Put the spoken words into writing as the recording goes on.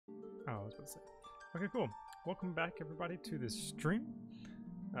Oh, I was about to say. Okay, cool. Welcome back, everybody, to this stream.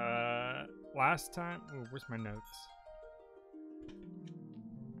 Last time... Oh, where's my notes?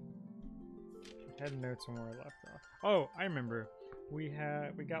 I had notes on where I left off. Oh, I remember. We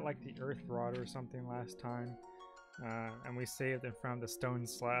got like the earth rod or something last time. And we saved and found the stone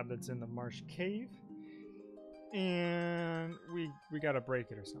slab that's in the marsh cave. And we gotta break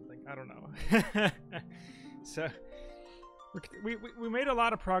it or something. I don't know. So we made a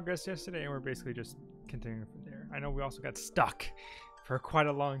lot of progress yesterday, and we're basically just continuing from there. I know we also got stuck for quite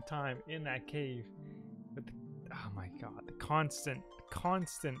a long time in that cave. But oh my god, the constant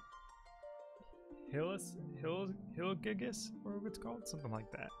Hillgigus, or what it's called, something like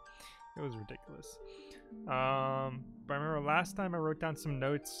that. It was ridiculous. But I remember last time I wrote down some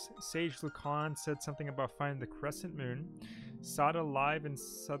notes. Sage Lucan said something about finding the crescent moon. Saw it alive in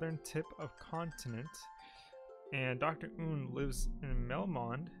southern tip of continent. And Dr. Un lives in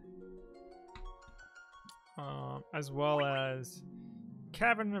Melmond. As well as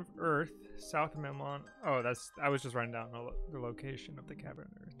Cavern of Earth, south of Melmond. Oh, I was just writing down the location of the Cavern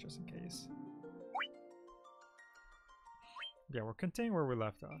of Earth, just in case. Yeah, we're continuing where we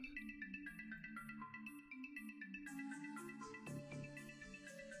left off.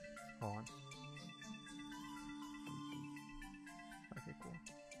 Hold on. Okay, cool.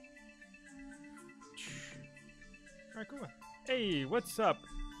 Alright, cool. Hey, what's up?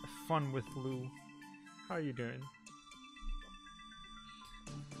 Fun with Lou. How are you doing?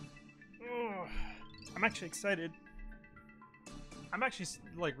 Oh, I'm actually excited. I'm actually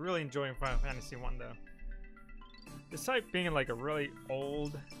like really enjoying Final Fantasy 1 though. Despite being like a really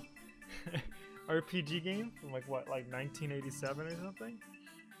old RPG game from like what, like 1987 or something.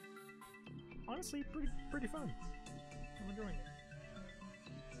 Honestly, pretty fun. I'm enjoying it.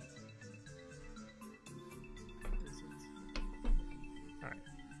 All right,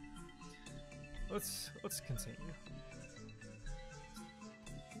 let's continue.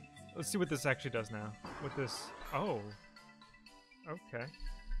 Let's see what this actually does now. With this, oh, okay,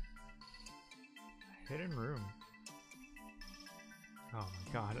 hidden room. Oh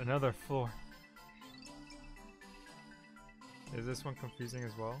my god, another floor. Is this one confusing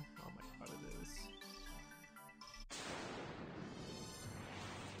as well? Oh my god,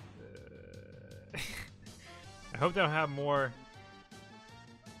 it is. I hope they'll have more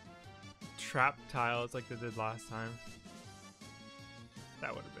trap tiles like they did last time.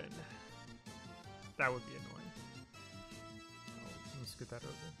 That would be annoying. Oh, let's get that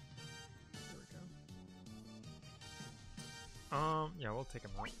over. Yeah, we'll take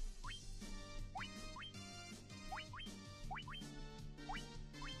him out.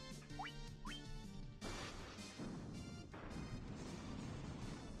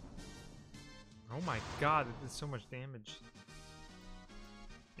 Oh my god, it did so much damage.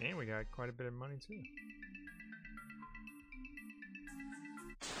 And we got quite a bit of money too.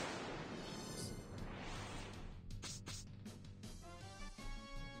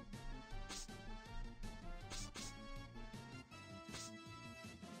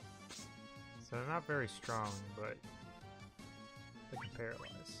 So they're not very strong, but they can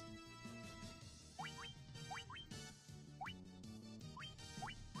paralyze.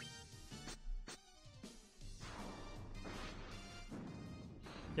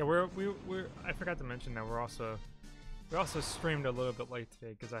 Yeah, we're I forgot to mention that we also streamed a little bit late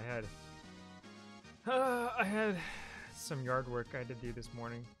today because I had some yard work I had to do this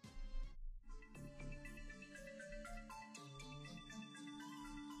morning.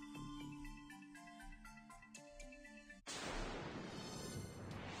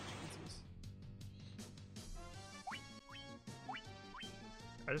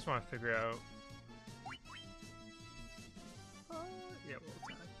 I just want to figure out. Yeah, we'll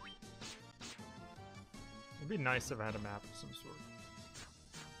attack. It'd be nice if I had a map of some sort,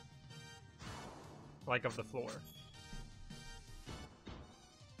 like of the floor.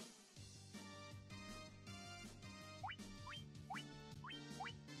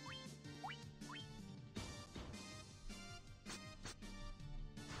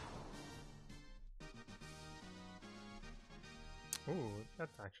 Ooh,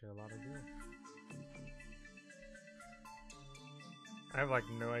 that's actually a lot of gear. I have like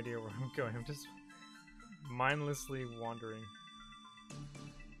no idea where I'm going. I'm just mindlessly wandering.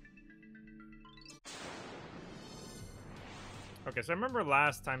 Okay, so I remember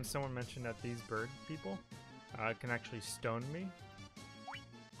last time someone mentioned that these bird people can actually stone me.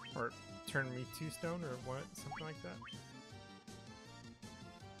 Or turn me to stone or what, something like that.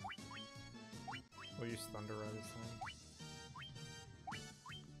 We'll use Thunder Rod this time.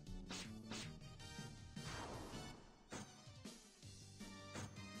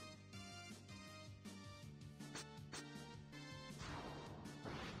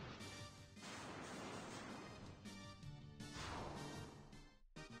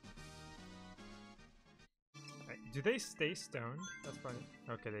 Do they stay stoned? That's funny.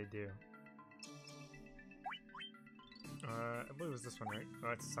 Okay, they do. I believe it was this one, right?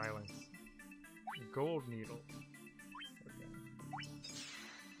 Oh, it's silence. Gold needle. Okay.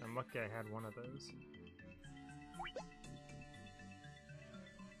 I'm lucky I had one of those.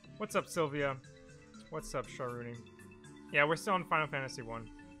 What's up, Sylvia? What's up, Sharuni? Yeah, we're still on Final Fantasy 1.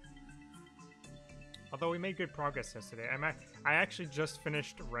 Although we made good progress yesterday. I actually just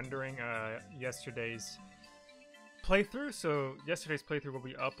finished rendering yesterday's playthrough, so yesterday's playthrough will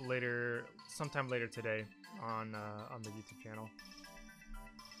be up later, sometime later today on the YouTube channel.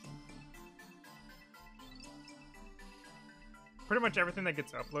 Pretty much everything that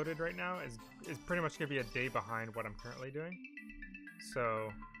gets uploaded right now is pretty much gonna be a day behind what I'm currently doing.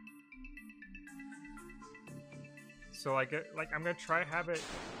 So like I'm gonna try to have it.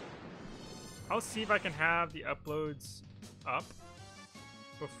 I'll see if I can have the uploads up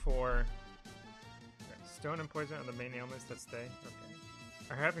before. Okay. Stone and poison are the main ailments that stay. Okay.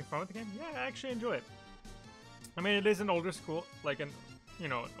 Are you having fun with the game? Yeah, I actually enjoy it. I mean, it is an older school, like an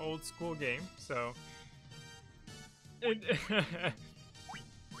old school game, so.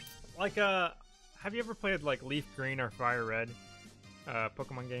 Like have you ever played like Leaf Green or Fire Red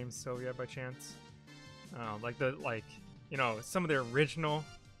Pokemon games, Sylvia, by chance? Like some of the original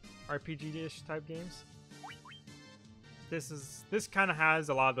RPG-ish type games. This kind of has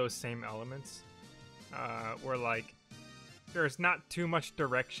a lot of those same elements, where like there's not too much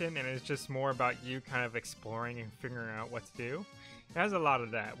direction and it's just more about you kind of exploring and figuring out what to do. It has a lot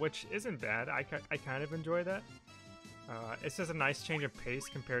of that, which isn't bad. I kind of enjoy that. It's just a nice change of pace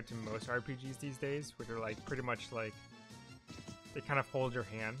compared to most RPGs these days, which are like pretty much like they kind of hold your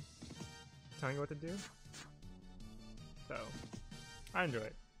hand, telling you what to do. So I enjoy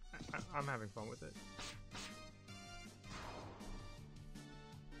it. I'm having fun with it.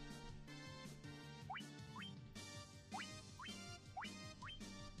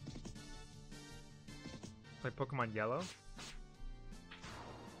 Play Pokemon Yellow.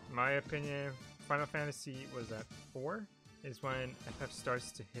 In my opinion, Final Fantasy was at 4 is when FF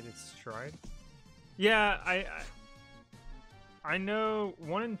starts to hit its stride. Yeah, I know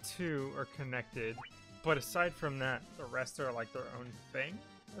 1 and 2 are connected, but aside from that, the rest are like their own thing,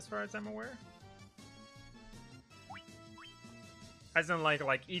 as far as I'm aware. As in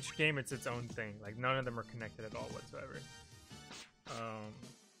like each game it's its own thing. Like none of them are connected at all whatsoever.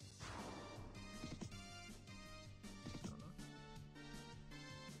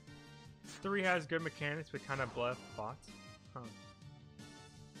 3 has good mechanics, but kind of bluff plots. Huh.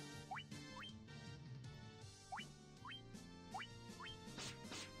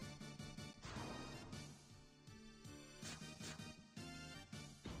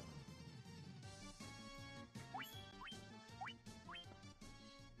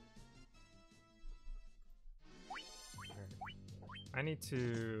 I need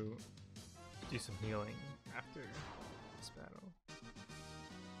to do some healing after this battle.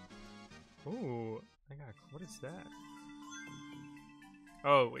 Ooh, what is that?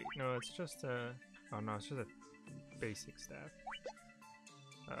 Oh wait, no, it's just oh no, it's just a basic staff.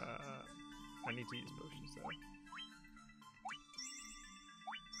 I need to use potions though.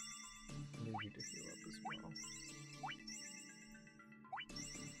 I need you to heal up as well.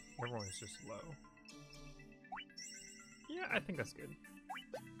 Everyone's just low. Yeah, I think that's good.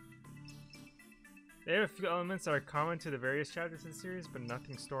 They have a few elements that are common to the various chapters of the series, but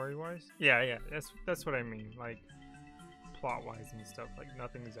nothing story-wise. Yeah, that's what I mean. Like plot-wise and stuff. Like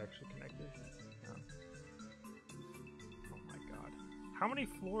nothing is actually connected. No. Oh my god, how many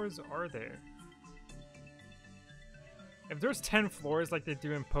floors are there? If there's 10 floors like they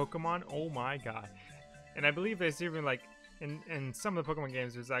do in Pokemon, oh my god. And I believe there's even like in some of the Pokemon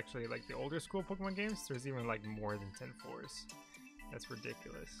games, there's actually like the older school Pokemon games. There's even like more than 10 floors. That's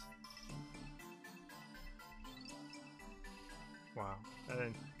ridiculous. Wow,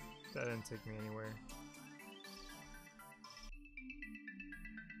 that didn't take me anywhere.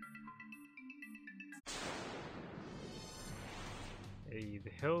 Hey, the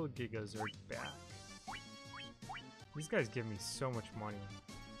Hill Gigas are back. These guys give me so much money.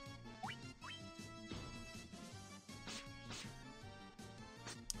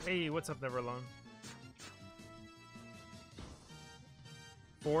 Hey, what's up, Neveralone?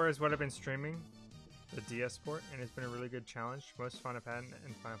 4 is what I've been streaming. The DS port, and it's been a really good challenge. Most fun I've had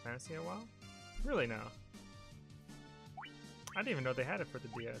in Final Fantasy in a while. Really now? I didn't even know they had it for the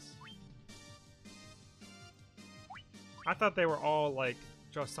DS. I thought they were all like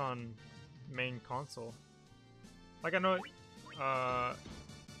just on main console. Like I know a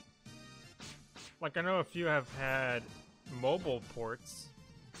few have had mobile ports,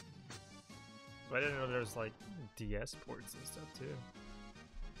 But I didn't know there was like DS ports and stuff too.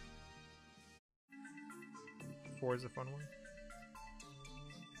 4 is a fun one.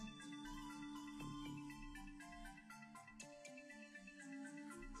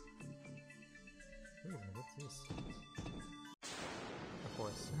 Ooh, what's this? Of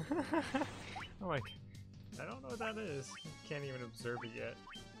course. I'm like, I don't know what that is. Can't even observe it yet.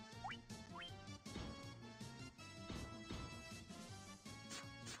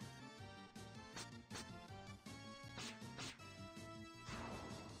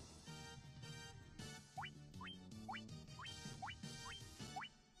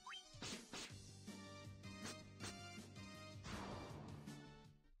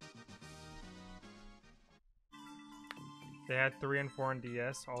 They had 3 and 4 on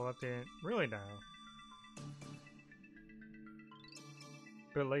DS, all updated. Really now.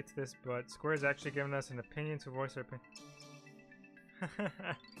 Bit late to this, but Square's actually given us an opinion to voice our opinion.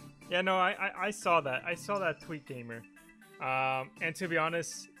 Yeah, no, I saw that. I saw that tweet, Gamer. And to be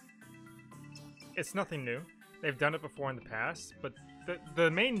honest, it's nothing new. They've done it before in the past, but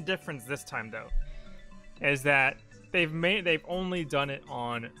the main difference this time though is that they've only done it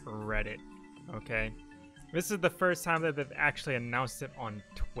on Reddit. Okay. This is the first time that they've actually announced it on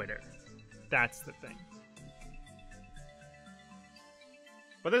Twitter. That's the thing.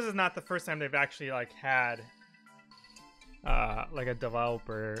 But this is not the first time they've actually like had like a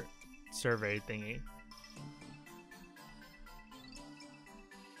developer survey thingy.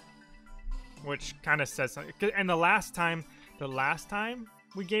 Which kind of says something. And the last time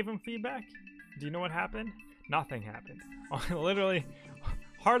we gave them feedback, do you know what happened? Nothing happened. Literally,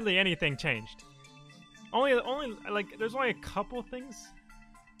 hardly anything changed. Only like there's only a couple things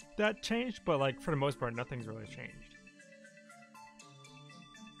that changed, but like for the most part, nothing's really changed.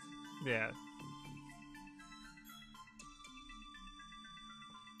 Yeah.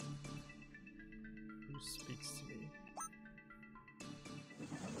 Who speaks to me?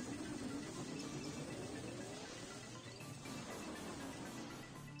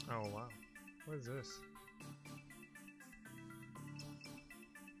 Oh wow. What is this?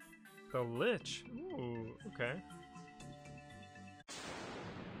 The Lich. Ooh, okay.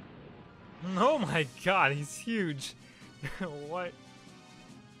 Oh my god, he's huge. What?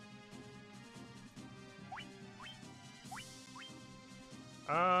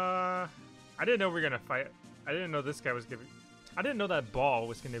 I didn't know we were gonna fight. I didn't know this guy was giving. I didn't know that ball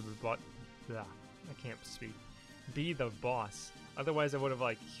was gonna be bought. Blah, I can't speak. Be the boss. Otherwise, I would have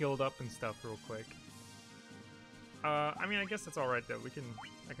like healed up and stuff real quick. I mean, I guess that's all right though.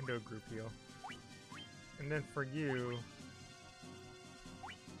 I can do a group heal. And then for you,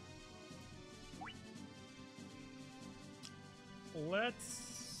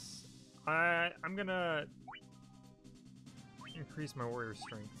 I'm gonna increase my warrior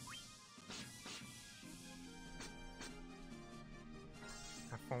strength.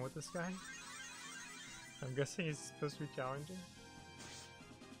 Have fun with this guy. I'm guessing he's supposed to be challenging.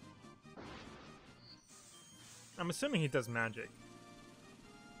 I'm assuming he does magic.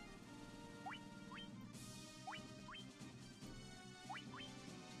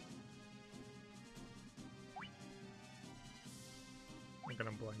 I'm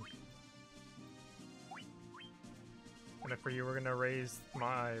gonna blink. And then for you, we're gonna raise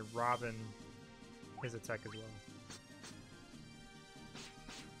my Robin, his attack as well.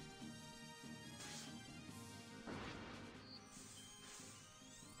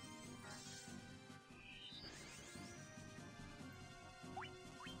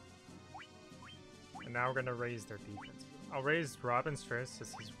 And now we're gonna raise their defense. I'll raise Robin's first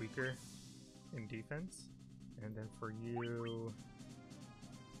since he's weaker in defense. And then for you,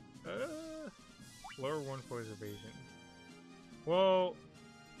 lower 1 for his evasion. Well,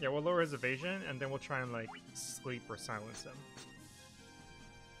 yeah, we'll lower his evasion, and then we'll try and like sleep or silence him.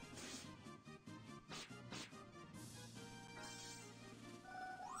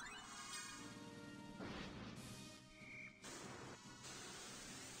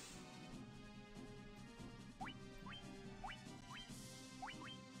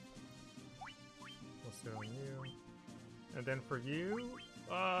 We'll sit on you, and then for you,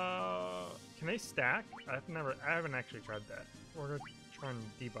 can they stack? I haven't actually tried that. We're gonna try and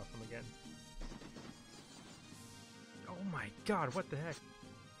debuff them again. Oh my god, what the heck?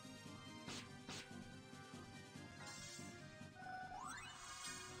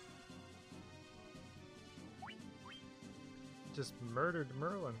 Just murdered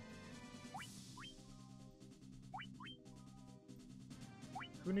Merlin.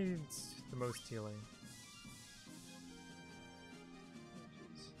 Who needs the most healing?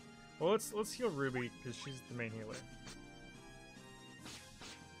 Well, let's heal Ruby because she's the main healer.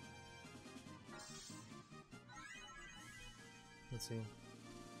 efficiency.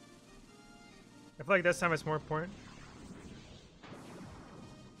 I feel like this time it's more important.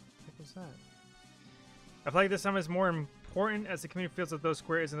 What was that? I feel like this time it's more important as the community feels that those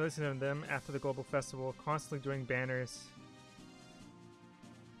Square isn't listening to them after the global festival, constantly doing banners.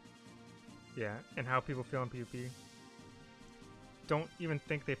 Yeah, and how people feel in PvP. Don't even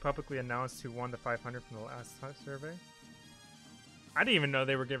think they publicly announced who won the 500 from the last survey. I didn't even know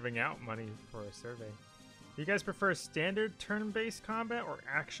they were giving out money for a survey. Do you guys prefer standard turn-based combat or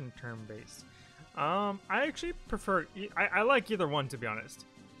action turn-based? I actually prefer... I like either one, to be honest.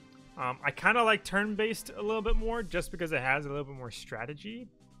 I kind of like turn-based a little bit more just because it has a little bit more strategy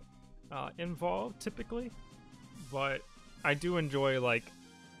involved, typically. But I do enjoy, like,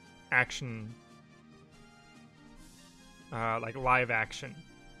 action... like live action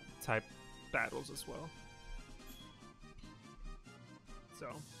type battles as well. So...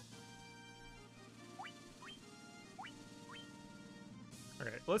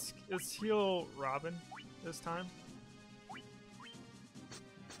 Okay, let's heal Robin this time.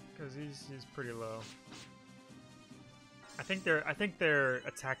 Because he's pretty low. I think their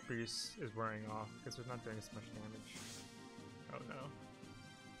attack boost is wearing off because they're not doing as much damage. Oh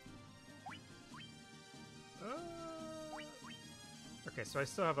no. Okay, so I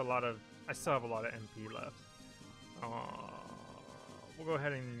still have a lot of MP left. We'll go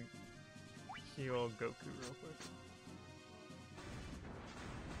ahead and heal Goku real quick.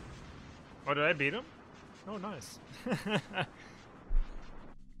 Oh, did I beat him? Oh, nice.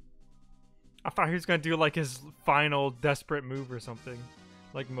 I thought he was gonna do like his final desperate move or something,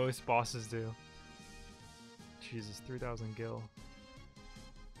 like most bosses do. Jesus, 3,000 gil.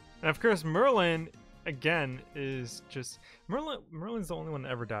 And of course, Merlin again is just Merlin's the only one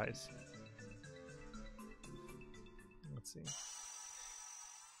that ever dies. Let's see.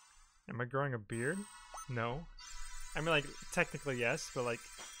 Am I growing a beard? No. I mean, like technically yes, but like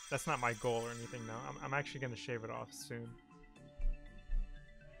that's not my goal or anything. No, I'm actually gonna shave it off soon.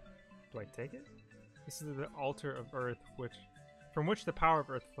 Do I take it? This is the altar of Earth, from which the power of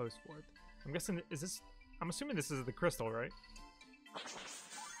Earth flows forth. I'm guessing, I'm assuming this is the crystal, right?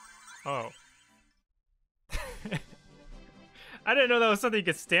 Oh. I didn't know that was something you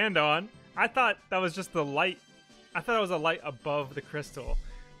could stand on. I thought that was just the light. I thought it was a light above the crystal.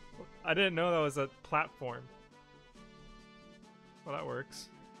 I didn't know that was a platform. Well, that works.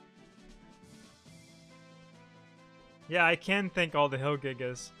 Yeah, I can thank all the Hill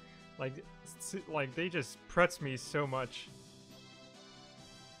Gigas. Like they just pretz me so much.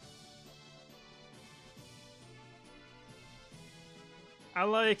 I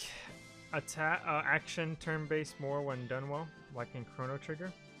like action turn-based more when done well, like in Chrono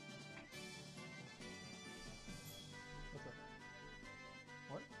Trigger. What's up?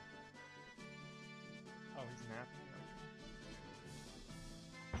 What? Oh, he's napping.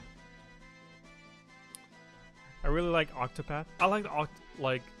 I really like Octopath. I like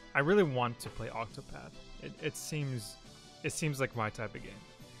I really want to play Octopath. It seems like my type of game.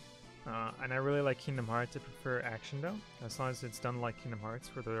 And I really like Kingdom Hearts. I prefer action though, as long as it's done like Kingdom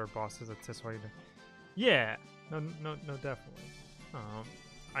Hearts, where there are bosses that test why you do. Yeah, no, definitely.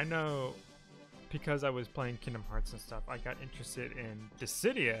 I know because I was playing Kingdom Hearts and stuff. I got interested in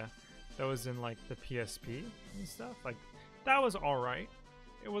Dissidia, that was in like the PSP and stuff. Like that was all right.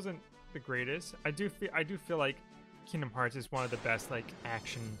 It wasn't the greatest. I do feel like Kingdom Hearts is one of the best like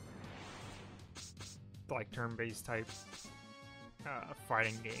action, like turn-based type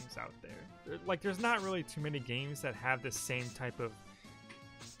fighting games out there. Like there's not really too many games that have the same type of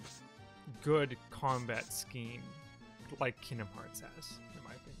good combat scheme like Kingdom Hearts has, in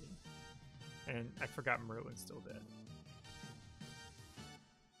my opinion. And I forgot Merlin's still dead.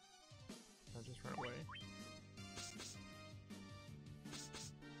 I just ran away.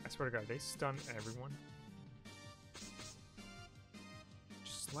 I swear to God, they stun everyone.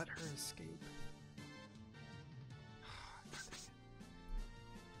 Just let her escape.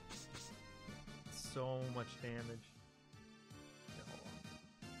 So much damage. Okay, hold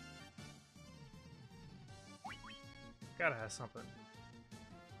on. Gotta have something.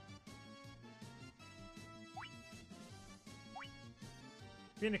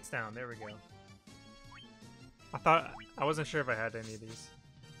 Phoenix down, there we go. I wasn't sure if I had any of these.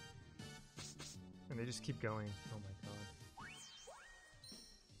 And they just keep going. Oh my god.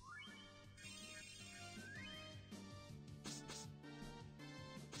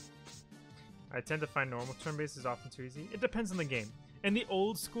 I tend to find normal turn-based is often too easy. It depends on the game. In the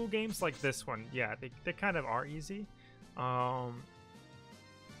old school games like this one, yeah, they kind of are easy. But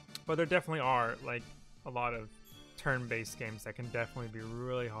there definitely are like a lot of turn-based games that can definitely be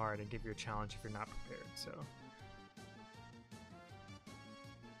really hard and give you a challenge if you're not prepared. So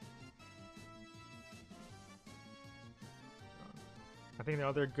I think the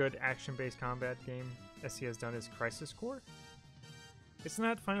other good action-based combat game SC has done is Crisis Core. Isn't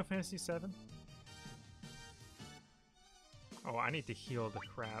that Final Fantasy VII? Oh, I need to heal the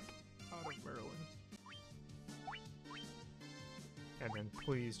crap out of Merlin. And then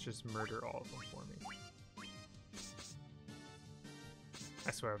please just murder all of them for me.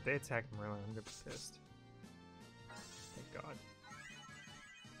 I swear, if they attack Merlin, I'm gonna be pissed. Thank God.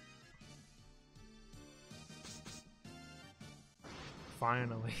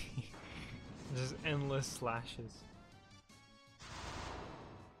 Finally. Just endless slashes.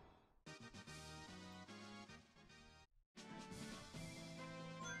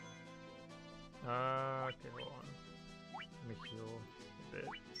 Okay, hold on. Let me heal a bit.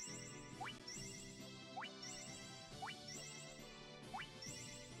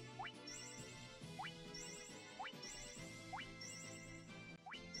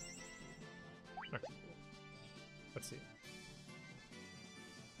 Okay, cool. Let's see.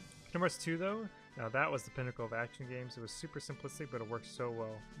 Kingdom Hearts 2 though? Now that was the pinnacle of action games. It was super simplistic, but it worked so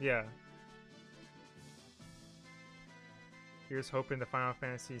well. Yeah. Here's hoping the Final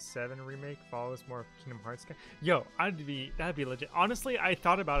Fantasy VII remake follows more of Kingdom Hearts. Yo, that'd be legit. Honestly, I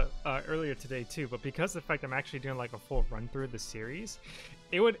thought about it earlier today too, but because of the fact I'm actually doing like a full run through of the series,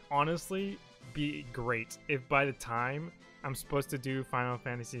 it would honestly be great if by the time I'm supposed to do Final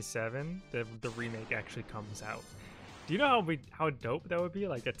Fantasy VII, the remake actually comes out. Do you know how dope that would be?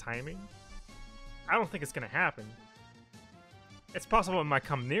 Like the timing? I don't think it's gonna happen. It's possible it might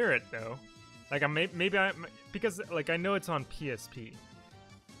come near it though. Like maybe because like I know it's on PSP.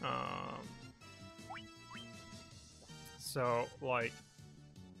 So like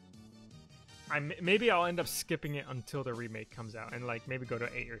maybe I'll end up skipping it until the remake comes out and like maybe go to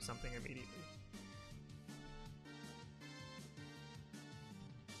 8 or something immediately.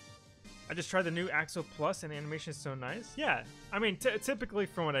 I just tried the new Axel Plus and the animation is so nice. Yeah, I mean typically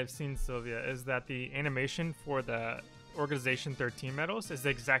from what I've seen, Sylvia, is that the animation for the Organization 13 medals is the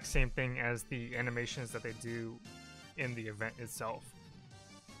exact same thing as the animations that they do in the event itself.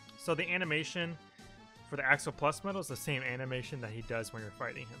 So the animation for the Axel Plus medal is the same animation that he does when you're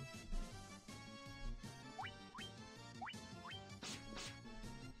fighting him.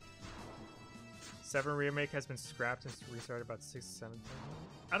 Seven remake has been scrapped and restarted about 6 to 7 times.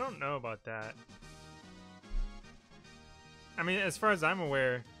 I don't know about that. I mean, as far as I'm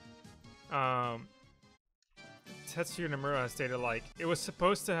aware, Tetsuya Nomura has stated like it was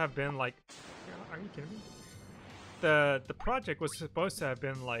supposed to have been like, are you kidding me? The project was supposed to have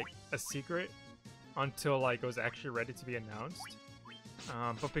been like a secret until like it was actually ready to be announced.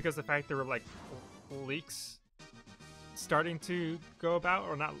 But because of the fact there were like leaks starting to go about,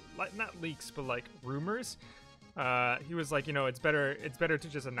 or not leaks, but like rumors, he was like, you know, it's better to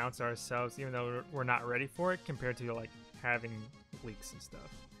just announce it ourselves, even though we're not ready for it, compared to like having leaks and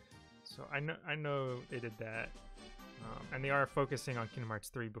stuff. So I know they did that. And they are focusing on Kingdom Hearts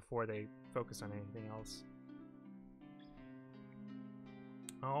 3 before they focus on anything else.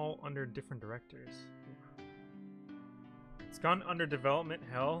 All under different directors. Oof. It's gone under development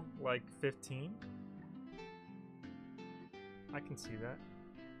hell like 15. I can see that.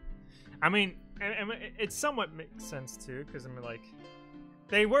 I mean, it somewhat makes sense too, because I mean, like,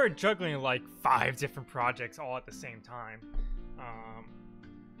 they were juggling like 5 different projects all at the same time. Oh,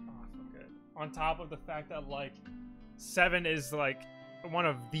 fuck it. On top of the fact that like 7 is like one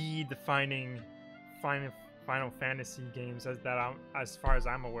of the defining Final Fantasy games as far as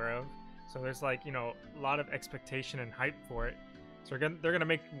I'm aware of. So there's like, you know, a lot of expectation and hype for it. So they're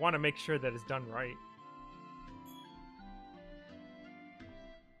gonna want to make sure that it's done right.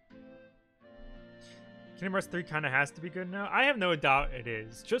 Kingdom Hearts 3 kind of has to be good now. I have no doubt it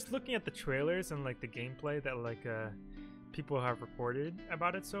is. Just looking at the trailers and like the gameplay that like people have recorded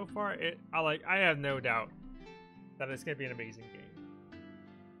about it so far, I have no doubt that it's gonna be an amazing game.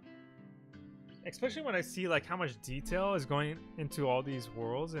 Especially when I see like how much detail is going into all these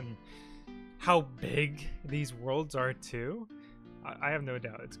worlds and how big these worlds are too. I have no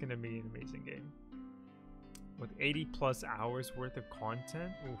doubt it's gonna be an amazing game. With 80 plus hours worth of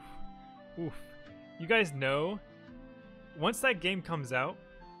content. Oof. Oof. You guys know, once that game comes out,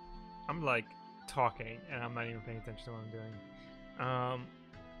 I'm like talking and I'm not even paying attention to what I'm doing.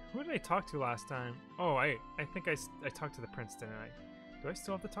 Who did I talk to last time? Oh, I think I talked to the prince, didn't I? Do I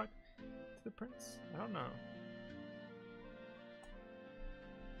still have to talk to the prince? I don't know.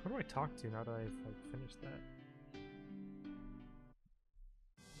 Who do I talk to now that I've like finished that?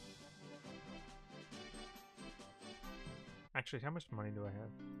 Actually, how much money do I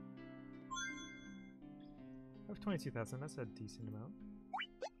have? I have 22,000. That's a decent amount.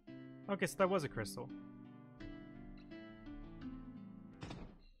 Okay, so that was a crystal.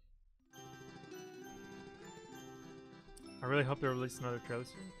 I really hope they release another trailer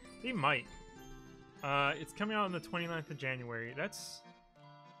soon. They might. It's coming out on the 29th of January. That's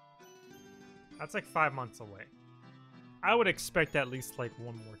like 5 months away. I would expect at least like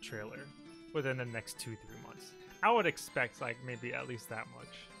one more trailer within the next 2-3 months. I would expect like maybe at least that much.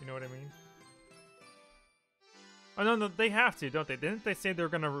 You know what I mean? Oh no, they have to, don't they? Didn't they say they're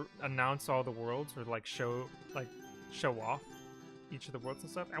gonna announce all the worlds or like show off each of the worlds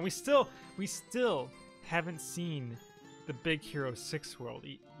and stuff? And we still haven't seen the Big Hero 6 world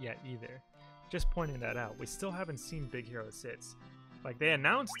yet either. Just pointing that out. We still haven't seen Big Hero 6. Like, they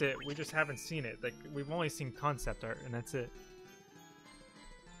announced it, we just haven't seen it. Like, we've only seen concept art, and that's it.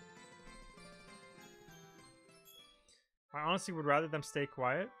 I honestly would rather them stay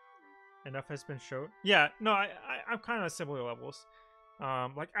quiet. Enough has been shown. Yeah, no, I'm kind of similar levels.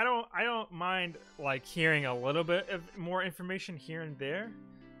 Like, I don't mind, like, hearing a little bit of more information here and there,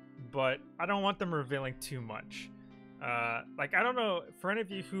 but I don't want them revealing too much. Like, I don't know, for any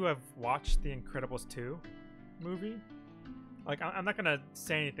of you who have watched the Incredibles 2 movie, like, I'm not gonna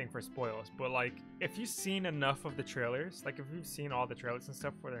say anything for spoilers, but like, if you've seen enough of the trailers, like if you've seen all the trailers and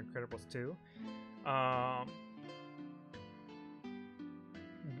stuff for the Incredibles 2,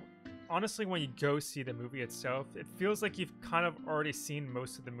 honestly, when you go see the movie itself, it feels like you've kind of already seen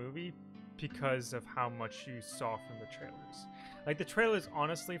most of the movie because of how much you saw from the trailers. Like, the trailers,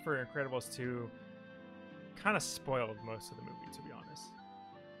 honestly, for Incredibles 2 kind of spoiled most of the movie, to be honest.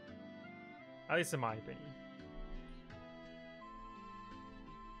 At least in my opinion.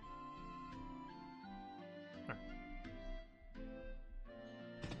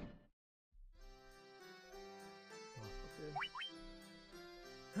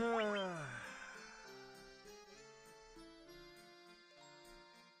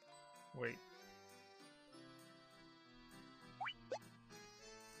 Wait.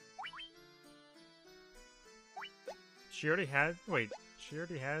 She already had. Wait, she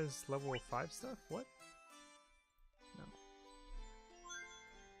already has level 5 stuff? What? No.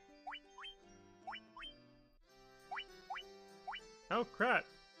 Oh crap!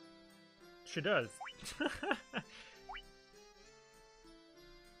 She does.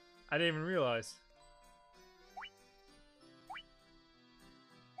 I didn't even realize.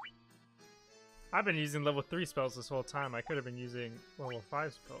 I've been using level 3 spells this whole time. I could have been using level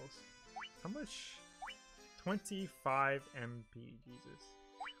 5 spells. How much? 25 MP, Jesus.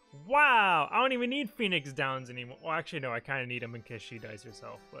 Wow! I don't even need Phoenix Downs anymore. Well, actually, no, I kind of need them in case she dies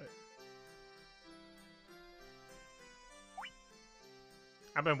herself, but...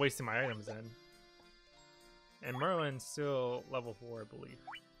 I've been wasting my items then. And Merlin's still level 4, I believe.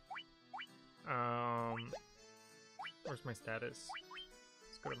 Where's my status?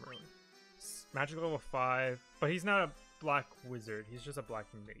 Let's go to Merlin. Magic level 5, but he's not a black wizard. He's just a black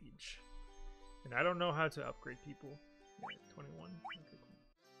mage. And I don't know how to upgrade people. Yeah, 21. Okay, cool.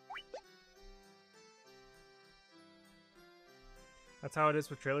 That's how it is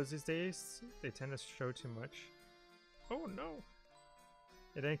with trailers these days. They tend to show too much. Oh no!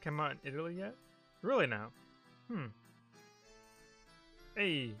 It didn't come out in Italy yet? Really now?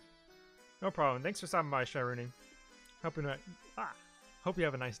 Hey! No problem. Thanks for stopping by, Shiruni. Hope you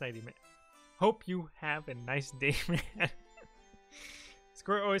have a nice night, man. Hope you have a nice day, man.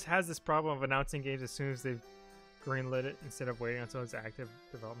 Square always has this problem of announcing games as soon as they've greenlit it instead of waiting until it's active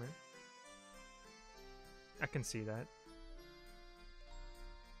development. I can see that.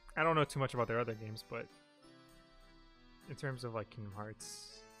 I don't know too much about their other games, but in terms of like Kingdom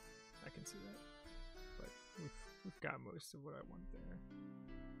Hearts, I can see that. But we've got most of what I want there.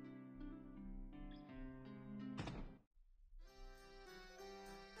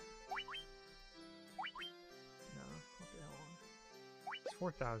 No, okay, hold on. It's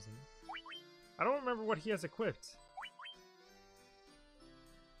 4,000. I don't remember what he has equipped.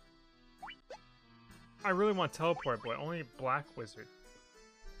 I really want Teleport, but only Black Wizard.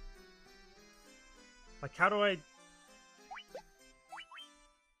 Like, how do I...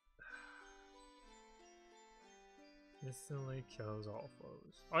 Instantly kills all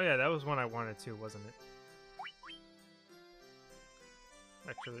foes. Oh yeah, that was one I wanted too, wasn't it?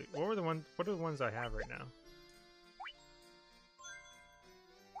 Actually, what are the ones I have right now?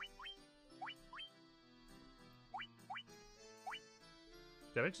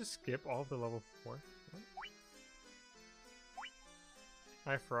 Did I just skip all of the level 4? What?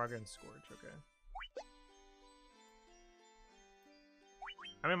 I have Froga and Scourge, okay.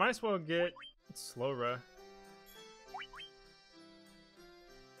 I mean, might as well get Slowra.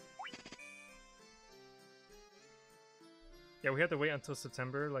 Yeah, we have to wait until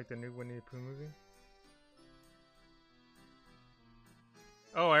September, like the new Winnie the Pooh movie.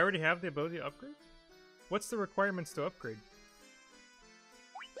 Oh, I already have the ability to upgrade? What's the requirements to upgrade?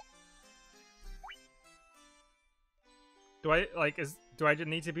 Do I do I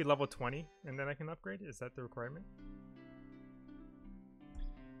need to be level 20 and then I can upgrade? Is that the requirement?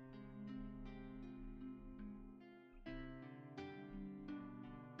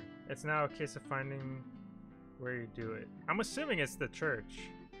 It's now a case of finding where you do it. I'm assuming it's the church.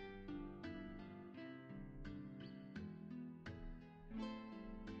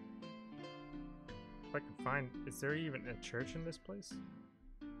 If I can find, is there even a church in this place?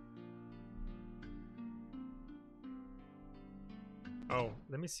 Oh,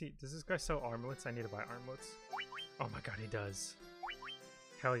 let me see. Does this guy sell armlets? I need to buy armlets. Oh my god, he does.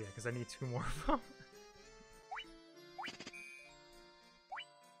 Hell yeah, because I need 2 more of them.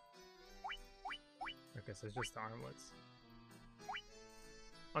 Okay, so it's just the armlets.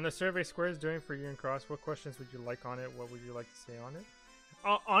 On the survey Square is doing for you and Cross, what questions would you like on it? What would you like to say on it?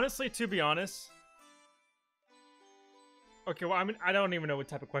 Honestly, to be honest... Okay, well, I mean, I don't even know what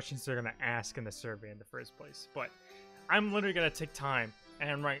type of questions they're going to ask in the survey in the first place, but I'm literally going to take time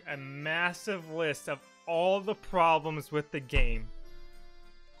and write a massive list of all the problems with the game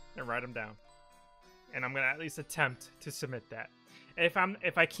and write them down. And I'm going to at least attempt to submit that. If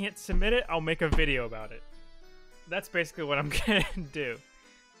I can't submit it, I'll make a video about it. That's basically what I'm going to do.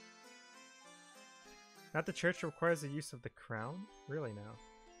 Not the church requires the use of the crown? Really now?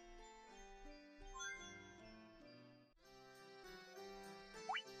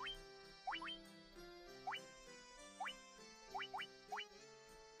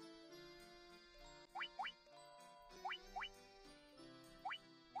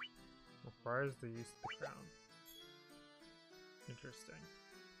 Requires the use of the crown. Interesting.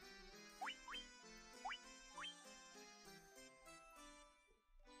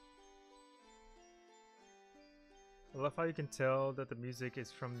 I love how you can tell that the music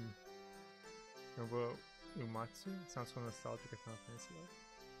is from Nobuo Uematsu. It sounds so nostalgic. I found fancy.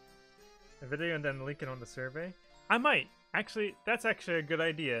 A video and then link it on the survey. I might. Actually, that's actually a good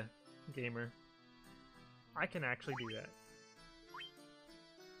idea, gamer. I can actually do that.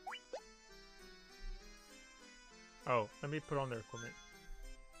 Oh, let me put on their equipment.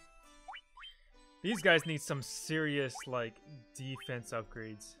 These guys need some serious, like, defense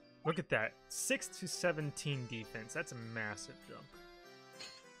upgrades. Look at that. 6 to 17 defense. That's a massive jump.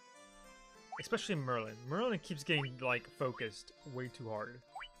 Especially Merlin. Merlin keeps getting, like, focused way too hard.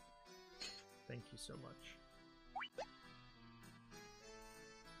 Thank you so much.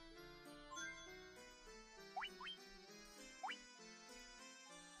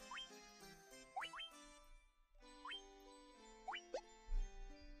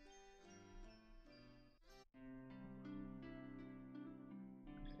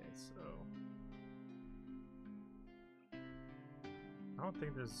 I don't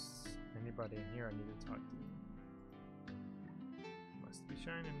think there's anybody in here I need to talk to. Must be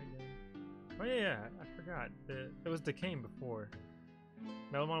shining again. Oh yeah, I forgot. It was decaying before.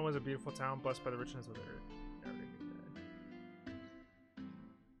 Melmon was a beautiful town blessed by the richness of the earth.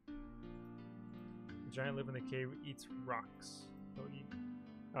 The giant live in the cave eats rocks.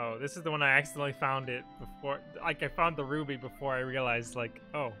 Oh, this is the one I accidentally found it before. Like, I found the ruby before I realized, like,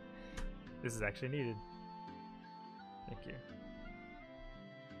 oh, this is actually needed. Thank you.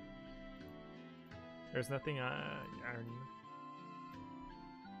 There's nothing, irony.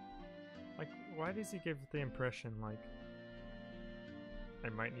 Like, why does he give the impression, like, I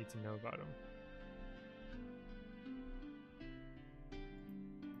might need to know about him?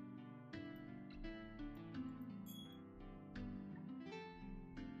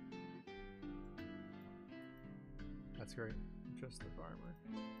 That's great. Just the farmer.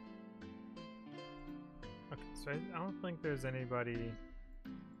 Okay, so I don't think there's anybody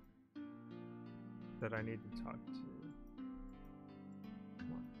that I need to talk to.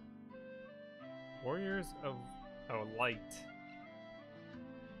 Come on. Warriors of Light.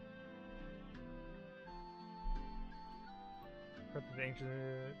 Got the ancient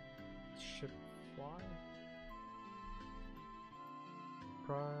ship fly?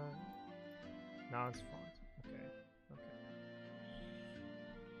 Now it's font. Okay.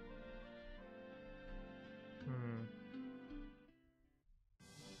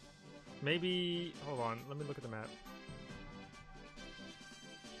 Maybe, hold on, let me look at the map.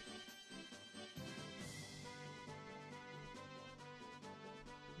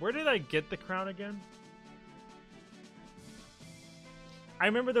 Where did I get the crown again? I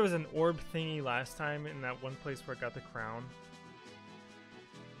remember there was an orb thingy last time in that one place where I got the crown.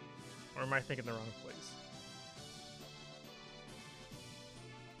 Or am I thinking the wrong place?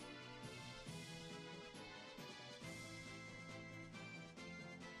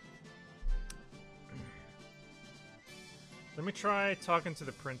 Let me try talking to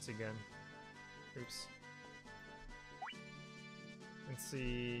the prince again. Oops.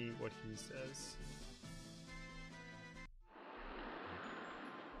 see what he says.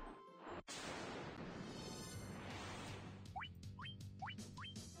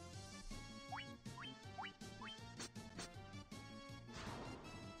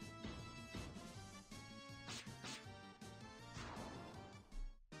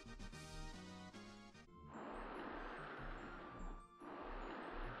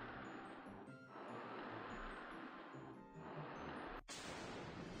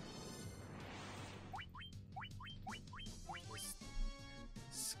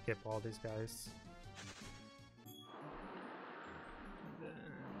 Skip all these guys. And then,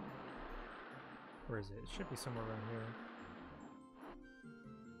 where is it? It should be somewhere around here.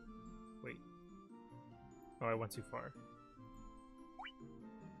 Wait. Oh, I went too far.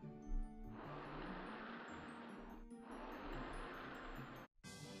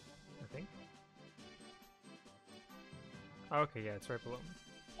 I think. Oh, okay, yeah, it's right below me.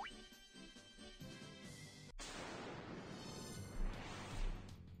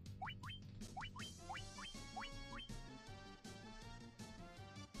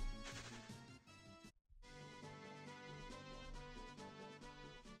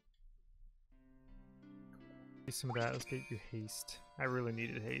 Some of that. Let's get you haste. I really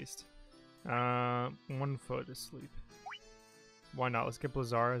needed haste. 1 foot asleep. Why not? Let's get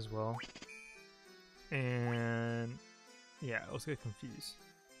Blizzard as well. And yeah, let's get confused.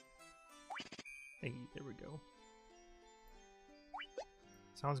 Hey, there we go.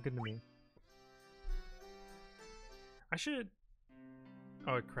 Sounds good to me. I should.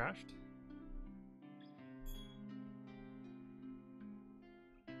 Oh, it crashed?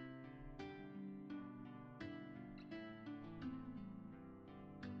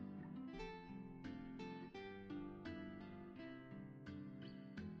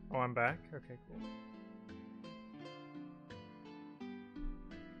 Oh, I'm back? Okay, cool.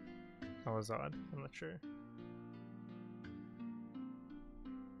 That was odd. I'm not sure.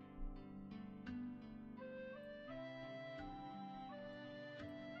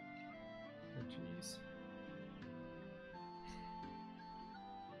 Oh, jeez.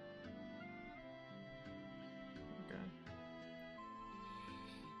 Okay.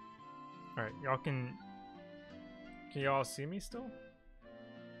 Alright, y'all can y'all see me still?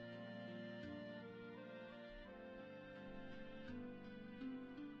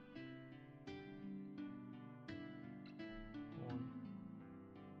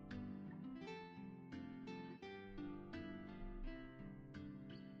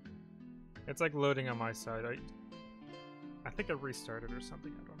 It's like loading on my side. I think it restarted or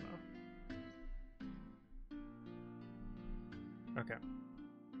something. I don't know. Okay.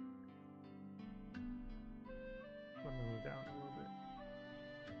 Let me move down a little bit.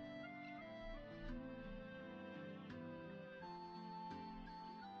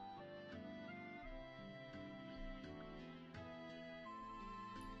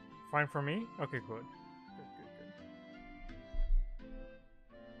 Fine for me? Okay, good.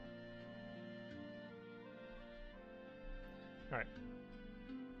 Alright.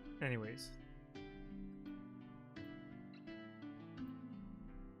 Anyways.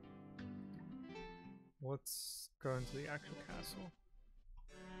 Let's go into the actual castle.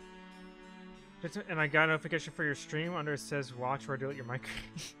 And I got a notification for your stream. Under it says watch or delete your mic.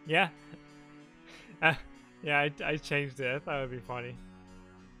 Yeah. Yeah, I changed it. I thought it would be funny.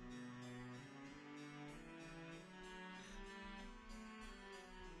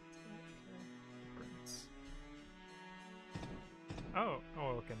 Oh,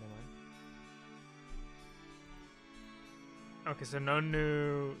 okay, never mind. Okay, so no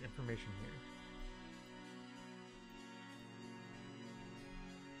new information here.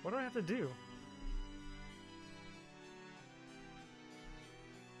 What do I have to do?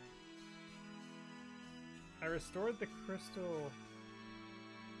 I restored the crystal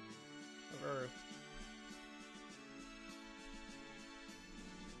of Earth.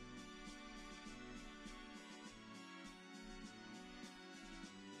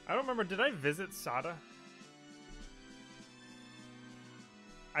 I don't remember, did I visit Sada?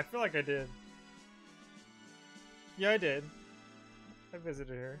 I feel like I did. Yeah, I did. I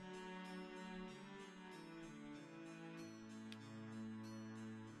visited her.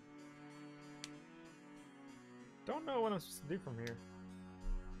 Don't know what I'm supposed to do from here.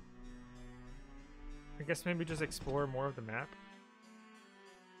 I guess maybe just explore more of the map.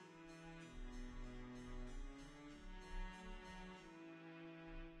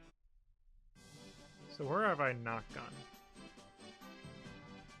 So where have I not gone?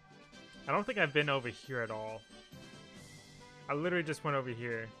 I don't think I've been over here at all. I literally just went over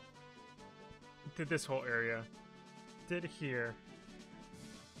here. Did this whole area. Did here.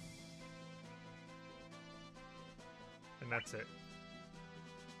 and that's it.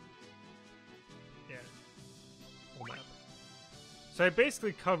 Yeah. Whole map. So I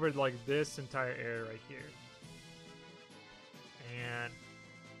basically covered like this entire area right here. And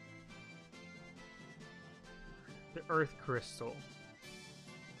the Earth Crystal.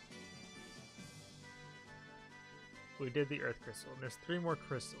 We did the Earth Crystal, and there's 3 more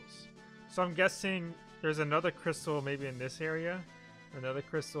crystals. So I'm guessing there's another crystal maybe in this area, another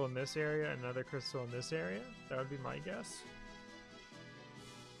crystal in this area, another crystal in this area. That would be my guess.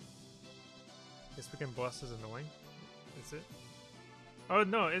 Guess we can bless is annoying. Is it? Oh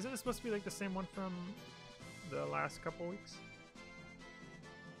no, isn't it supposed to be like the same one from the last couple weeks?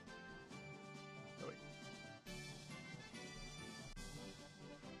 Oh wait.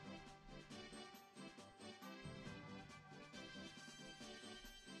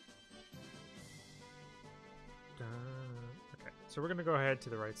 Okay, so we're gonna go ahead to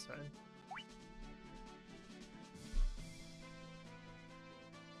the right side.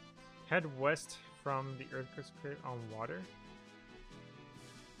 Head west from the Earth Crystal on water.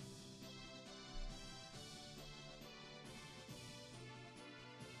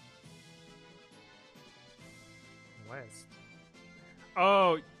 West.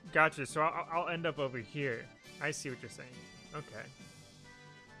 Oh, gotcha. So I'll end up over here. I see what you're saying. Okay.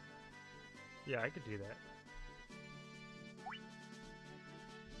 Yeah, I could do that.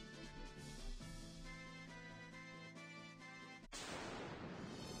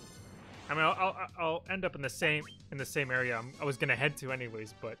 I mean, I'll end up in the same area I was gonna head to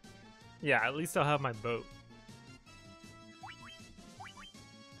anyways, but yeah, at least I'll have my boat.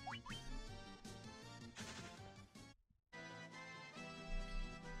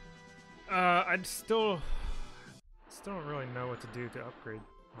 I still don't really know what to do to upgrade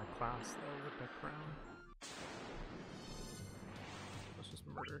my class though with that crown. Let's just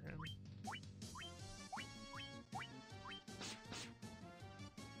murder him.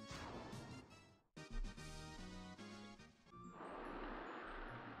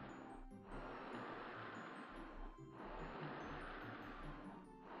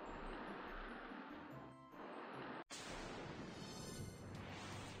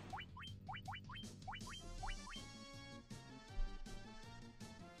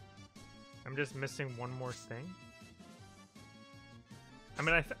 I'm just missing one more thing. I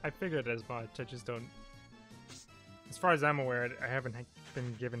mean, I figured as much. I just don't. As far as I'm aware, I haven't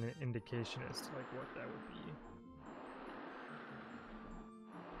been given an indication as to like what that would be.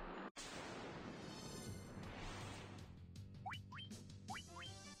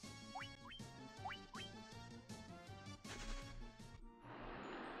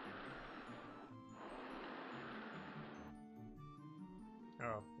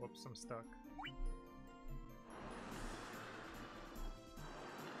 Oh, whoops! I'm stuck.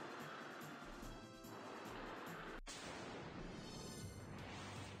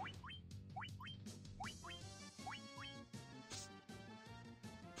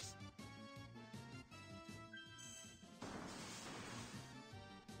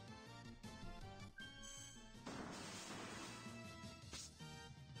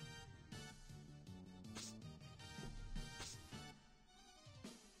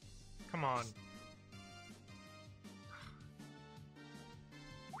 Come on.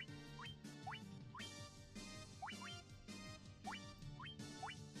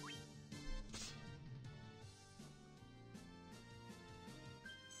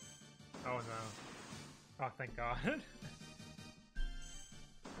 Oh no. Oh, thank God.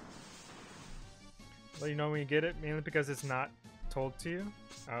 Well, you know when you get it, mainly because it's not told to you?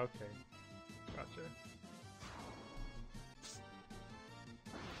 Oh, okay. Gotcha.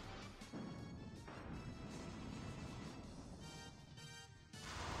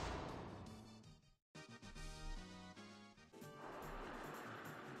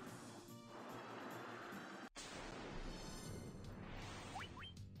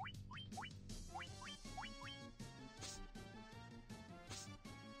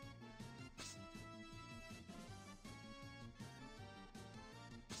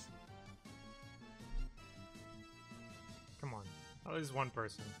 Come on. At least one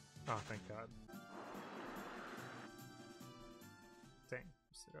person. Oh, thank God. Dang.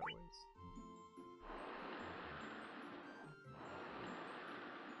 Sit out ways.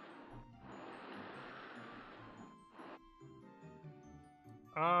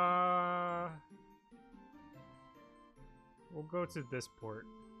 We'll go to this port.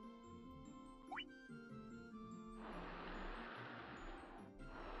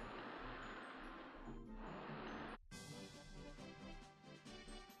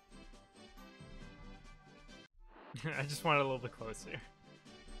 I just want it a little bit closer.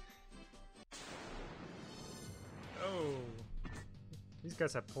 Oh, these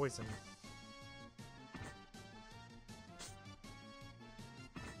guys have poison.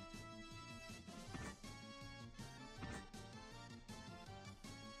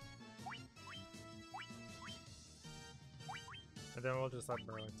 And then we'll just let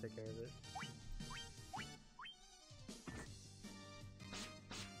Merlin take care of it.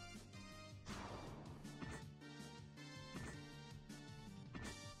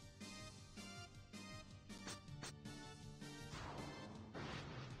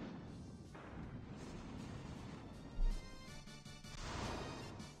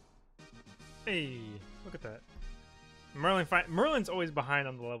 Hey, look at that. Merlin's always behind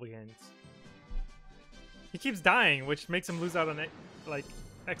on the level gains. He keeps dying, which makes him lose out on like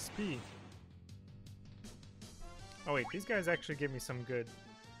XP. Oh wait, these guys actually give me some good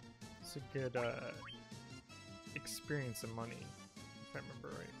experience and money, if I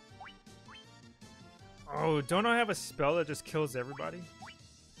remember right. Oh, don't I have a spell that just kills everybody?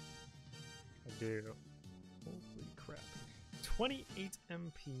 I do. Holy crap. 28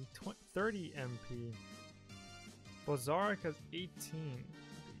 MP, 30 MP. Bozarek has 18.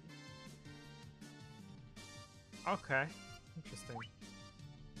 Okay, interesting.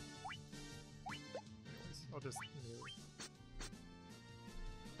 Anyways, I'll just move.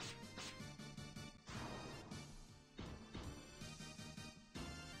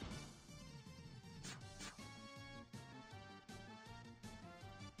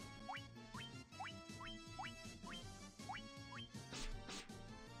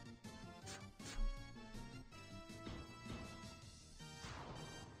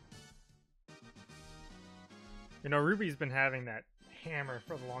 You know, Ruby's been having that hammer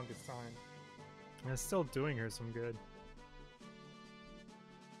for the longest time. And it's still doing her some good.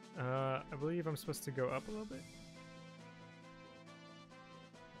 I believe I'm supposed to go up a little bit.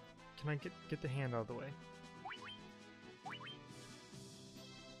 Can I get the hand out of the way?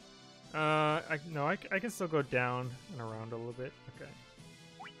 No, I can still go down and around a little bit. Okay.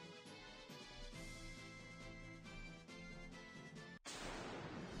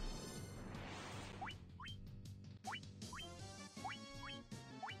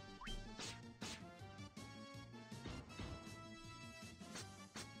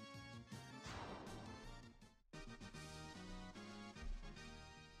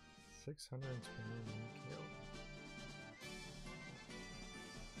 621 kills.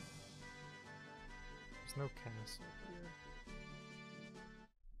 There's no castle here.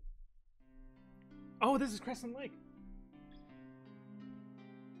 Oh, this is Crescent Lake.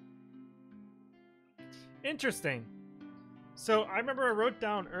 Interesting. So I remember I wrote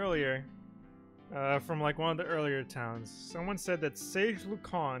down earlier from like one of the earlier towns. Someone said that Sage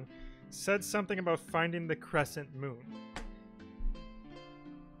Lucan said something about finding the Crescent Moon.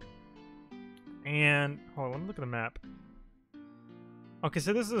 And hold on, let me look at the map. Okay,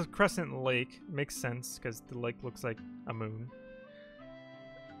 so this is a Crescent Lake. Makes sense because the lake looks like a moon.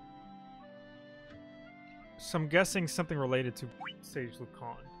 So I'm guessing something related to Sage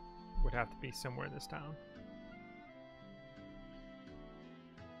Lucan would have to be somewhere in this town.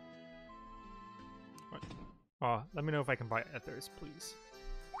 What? Oh, let me know if I can buy ethers, please.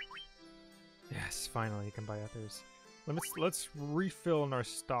 Yes, finally you can buy ethers. Let's refill in our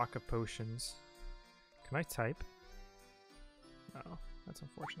stock of potions. Can I type? Oh, that's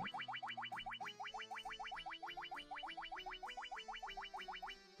unfortunate.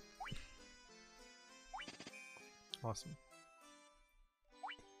 Awesome.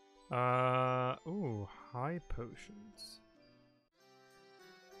 Ooh, high potions.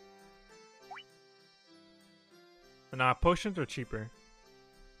 Nah, potions are cheaper.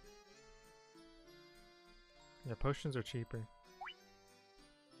 Yeah, potions are cheaper.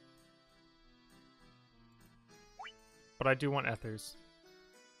 But I do want ethers.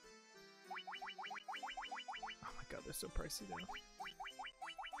 Oh my god, they're so pricey though.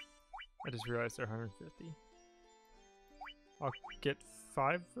 I just realized they're 150. I'll get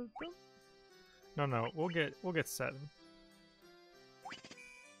 5 of them? No, we'll get 7.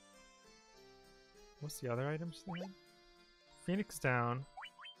 What's the other items they have? Phoenix down.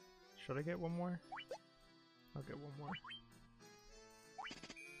 Should I get one more? I'll get one more.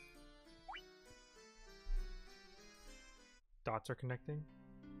 Dots are connecting.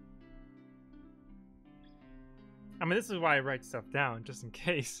 I mean, this is why I write stuff down, just in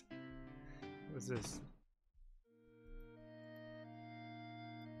case. What was this?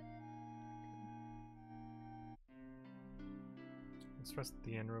 Let's rest at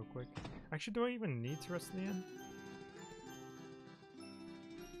the end real quick. Actually, do I even need to rest at the end?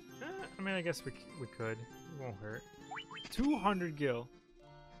 I mean, I guess we could. It won't hurt. 200 gil.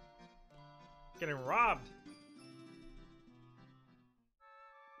 Getting robbed.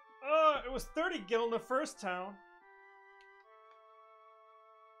 It was 30 gil in the first town.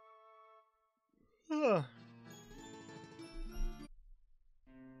 Ugh.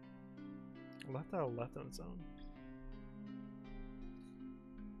 Left out, left on its own.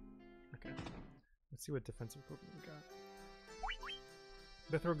 Okay. Let's see what defensive equipment we got.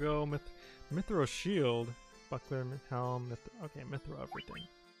 Mithril Go, Mithril Shield, Buckler, Helm, okay, Mithril everything.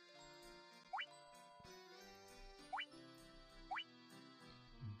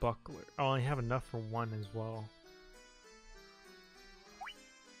 Buckler. Oh, I have enough for one as well.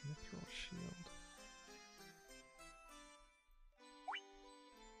 Mithril Shield.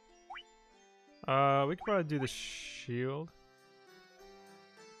 We could probably do the shield.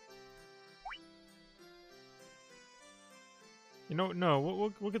 You know, no,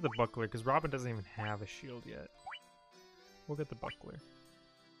 we'll get the buckler because Robin doesn't even have a shield yet. We'll get the buckler.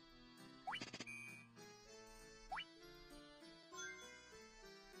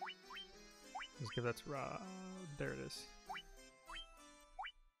 Let's give that to Rob. There it is.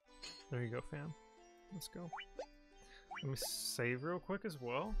 There you go, fam. Let's go. Let me save real quick as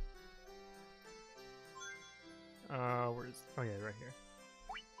well. Where's... Oh yeah, right here.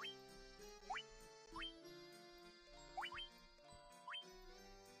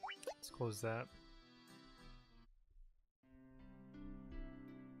 Let's close that.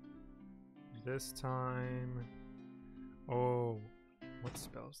 This time... Oh, what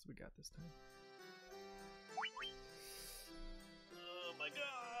spells do we got this time? Oh my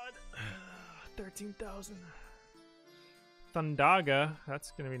god! 13,000. Thundaga,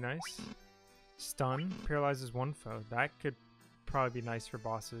 that's gonna be nice. Stun, paralyzes one foe. That could probably be nice for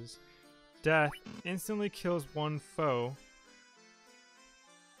bosses. Death, instantly kills one foe.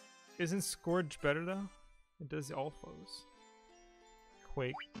 Isn't Scourge better though? It does all foes.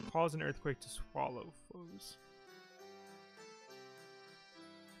 Quake, cause an earthquake to swallow foes.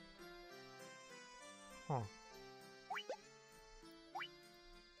 Huh.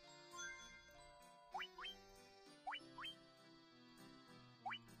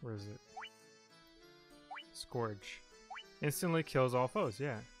 Where is it? Scourge. Instantly kills all foes,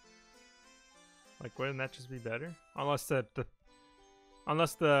 yeah. Like, wouldn't that just be better? Unless the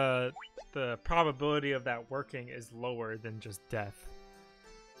probability of that working is lower than just death.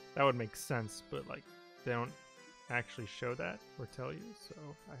 That would make sense, but like they don't actually show that or tell you, so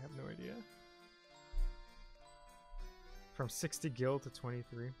I have no idea. From 60 gil to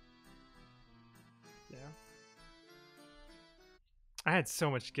 23. Yeah. I had so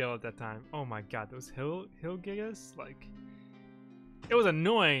much skill at that time. Oh my god, those hill gigas, like, it was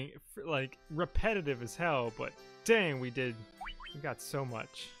annoying, like repetitive as hell, but dang, we got so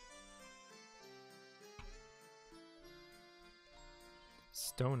much.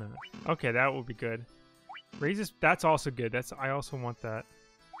 Stona. Okay, that will be good. Raises, that's also good. I also want that.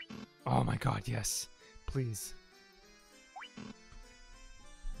 Oh my god, yes. Please.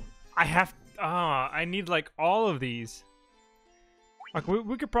 I need like all of these. Like,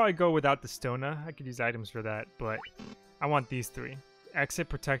 we could probably go without the Stona. I could use items for that, but I want these three. Exit,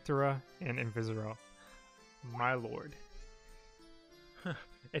 Protectora, and Invisero. My lord.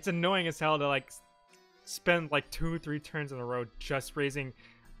 It's annoying as hell to, like, spend, like, 2-3 turns in a row just raising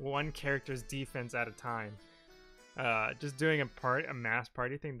one character's defense at a time. Just doing a mass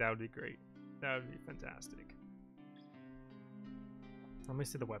party thing, that would be great. That would be fantastic. Let me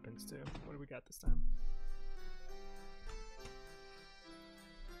see the weapons, too. What do we got this time?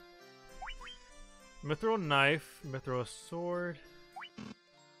 Mithril knife, Mithril sword,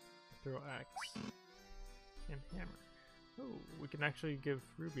 Mithril axe, and hammer. Oh, we can actually give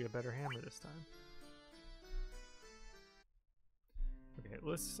Ruby a better hammer this time. Okay,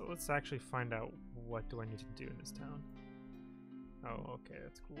 let's actually find out what do I need to do in this town. Oh, okay,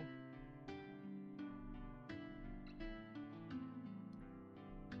 that's cool.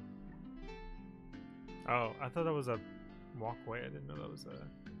 Oh, I thought that was a walkway. I didn't know that was a...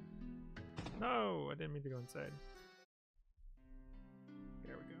 No, I didn't mean to go inside.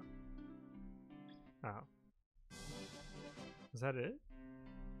 There we go. Oh. Is that it?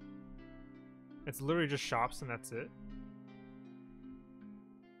 It's literally just shops and that's it?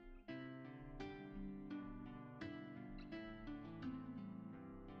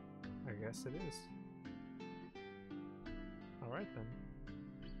 I guess it is. Alright then.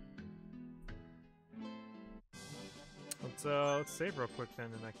 Let's save real quick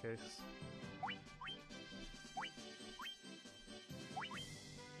then in that case.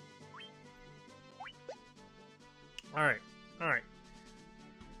 Alright, alright.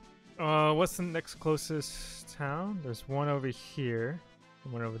 What's the next closest town? There's one over here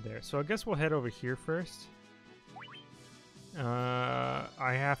and one over there. So I guess we'll head over here first.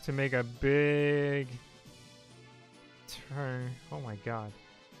 I have to make a big turn. Oh my god.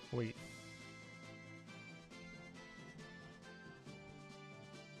 Wait.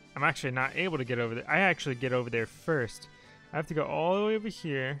 I'm actually not able to get over there. I actually get over there first. I have to go all the way over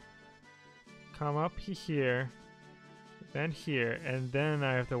here. Come up here. Then here. And then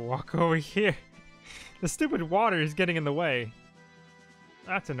I have to walk over here. The stupid water is getting in the way.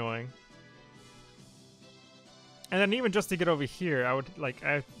 That's annoying. And then even just to get over here, I would like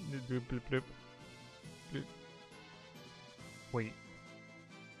I bloop, bloop, bloop, bloop. Wait.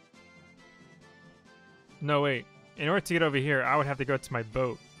 No, wait. In order to get over here, I would have to go to my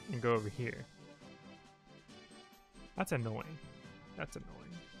boat and go over here. That's annoying. That's annoying.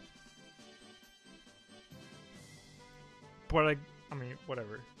 But I mean,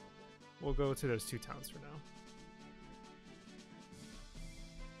 whatever. We'll go to those two towns for now.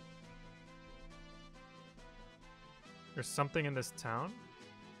 There's something in this town?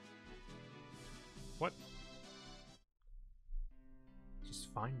 What?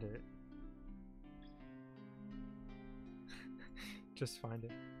 Just find it. Just find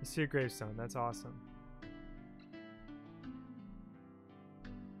it. You see a gravestone. That's awesome.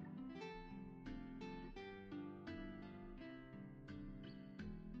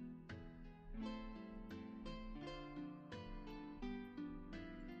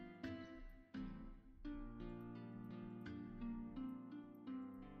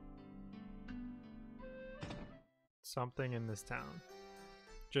 Something in this town.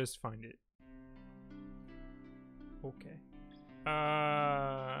 Just find it. Okay.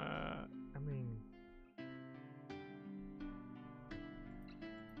 I mean,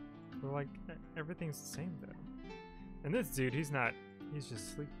 we're like, everything's the same though. And this dude, he's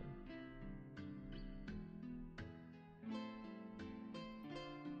just sleeping.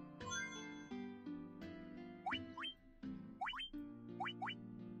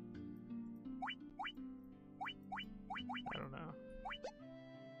 I don't know.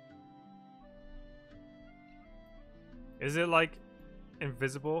 Is it like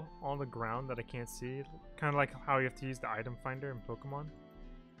invisible on the ground that I can't see? Kind of like how you have to use the item finder in Pokemon?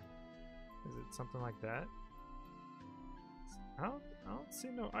 Is it something like that? I don't see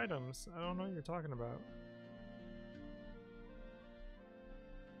no items. I don't know what you're talking about.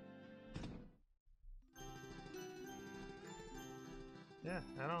 Yeah,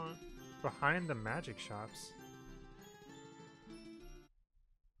 I don't. Behind the magic shops.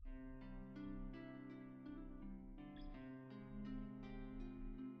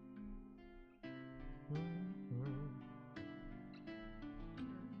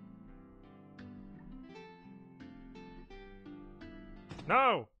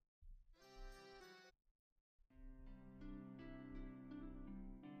 No!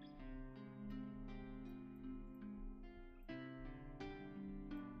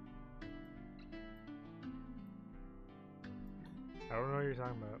 I don't know what you're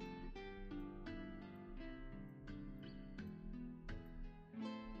talking about.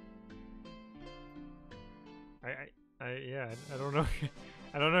 Yeah, I don't know.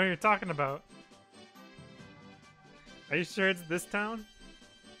 I don't know what you're talking about. Are you sure it's this town?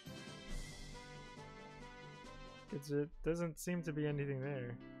 Because it doesn't seem to be anything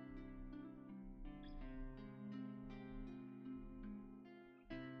there.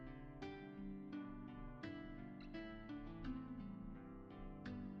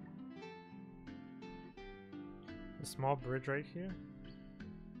 A small bridge right here?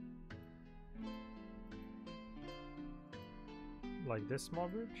 Like this small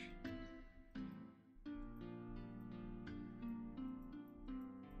bridge?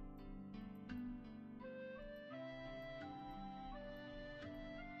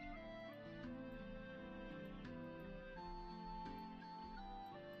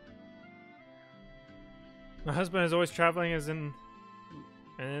 My husband is always traveling as in,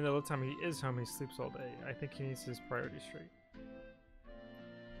 and in the little time he is home, he sleeps all day. I think he needs his priorities straight.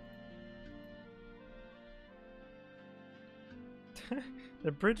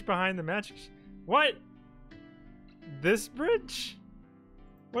 The bridge behind the magic. What? This bridge?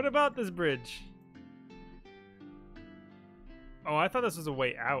 What about this bridge? Oh, I thought this was a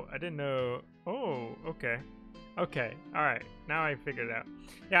way out. I didn't know. Oh, okay. Okay. All right. Now I figured it out.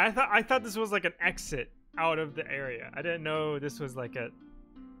 Yeah, I thought this was like an exit out of the area. I didn't know this was like a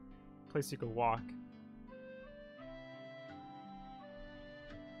place you could walk.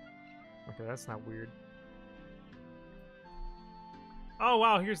 Okay, that's not weird. Oh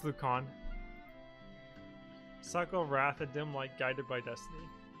wow, here's Lucan. Cycle of Wrath, a dim light guided by destiny.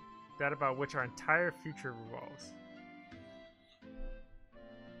 That about which our entire future revolves.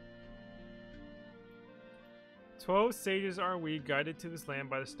 12 sages are we, guided to this land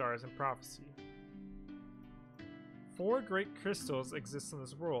by the stars and prophecy. 4 great crystals exist in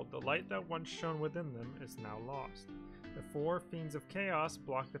this world. The light that once shone within them is now lost. The 4 fiends of chaos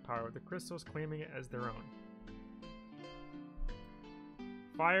block the power of the crystals, claiming it as their own.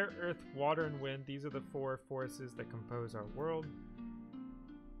 Fire, earth, water, and wind. These are the 4 forces that compose our world.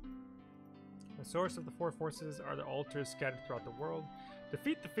 The source of the 4 forces are the altars scattered throughout the world.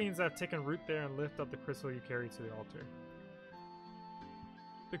 Defeat the fiends that have taken root there and lift up the crystal you carry to the altar.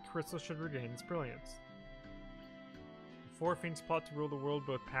 The crystal should regain its brilliance. The 4 fiends plot to rule the world,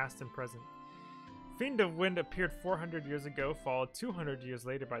 both past and present. Fiend of Wind appeared 400 years ago, followed 200 years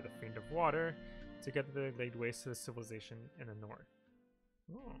later by the Fiend of Water. Together they laid waste to the civilization in the north.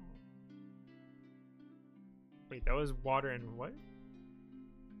 Oh. Wait, that was water and what?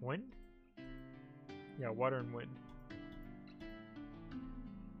 Wind? Yeah, water and wind.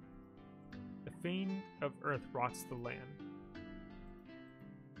 The Fiend of Earth rots the land.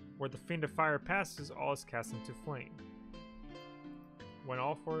 Where the Fiend of Fire passes, all is cast into flame. When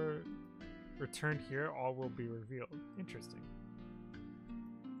all 4 return here, all will be revealed. Interesting.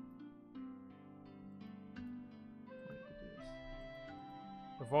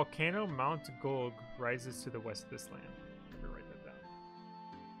 The volcano Mount Golg rises to the west of this land. I'm gonna write that down.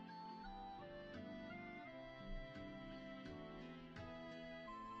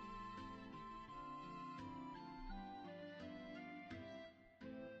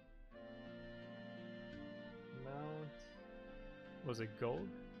 Mount... was it Golg?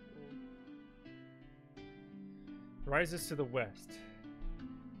 Rises to the west.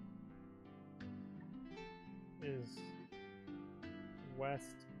 Is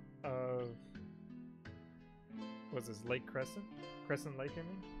west of... was this Lake Crescent? Crescent Lake, I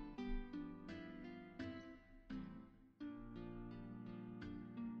mean?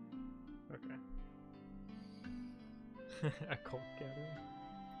 Okay. A cult gathering.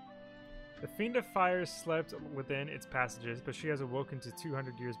 The Fiend of Fire slept within its passages, but she has awoken to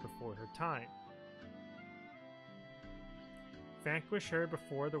 200 years before her time. Vanquish her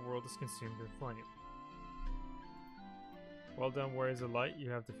before the world is consumed in flame. Well done, warriors of light.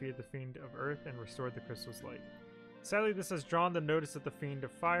 You have defeated the Fiend of Earth and restored the crystal's light. Sadly, this has drawn the notice of the Fiend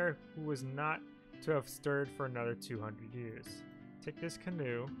of Fire, who was not to have stirred for another 200 years. Take this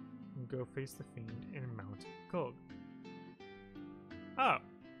canoe and go face the Fiend in Mount Golg. Oh.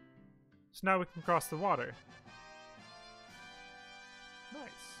 So now we can cross the water.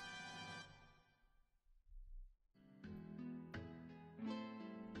 Nice.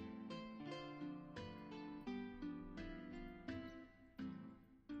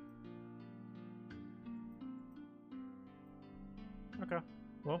 Okay,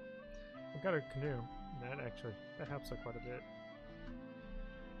 well, we got a canoe. That helps quite a bit.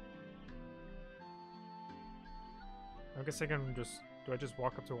 I guess I can just, do I just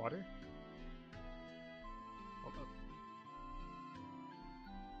walk up to water? Hold up.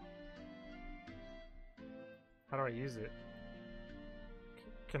 How do I use it?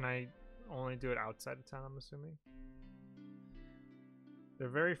 Can I only do it outside of town, I'm assuming? The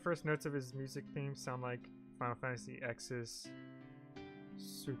very first notes of his music theme sound like Final Fantasy X's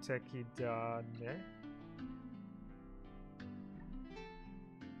Suteki da Ne?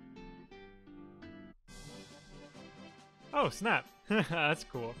 Oh, snap. That's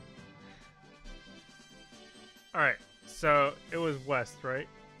cool. Alright, so it was west, right?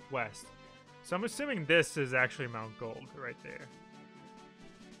 West. So I'm assuming this is actually Mount Golg right there.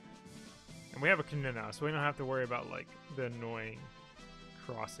 And we have a canoe now, so we don't have to worry about, like, the annoying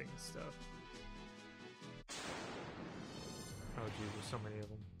crossing stuff. Oh, geez, there's so many of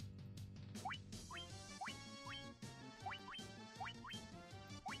them.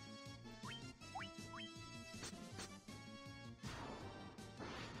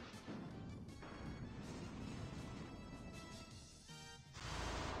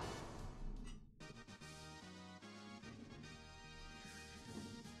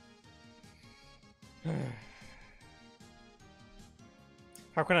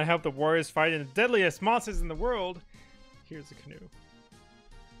 How can I help the warriors fighting the deadliest monsters in the world? Here's a canoe.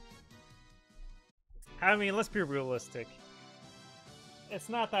 I mean, let's be realistic. It's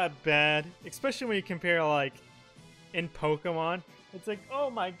not that bad, especially when you compare, like, in Pokemon. It's like, oh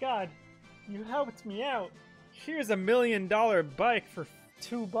my god, you helped me out. Here's $1 million bike for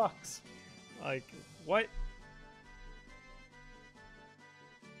 $2. Like, what?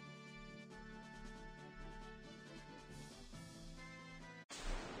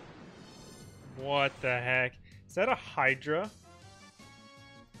 What the heck? Is that a Hydra?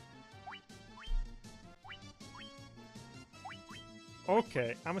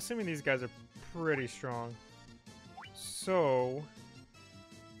 Okay, I'm assuming these guys are pretty strong. So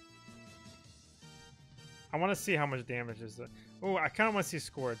I want to see how much damage is. Oh, I kind of want to see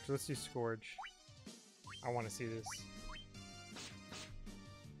Scourge. Let's do Scourge. I want to see this.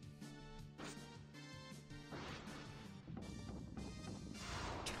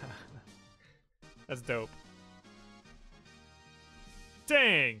 That's dope.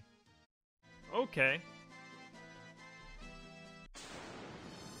 Dang. Okay.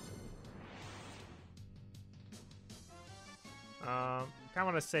 I kind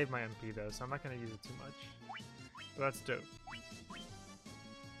of want to save my MP though, so I'm not going to use it too much. But that's dope.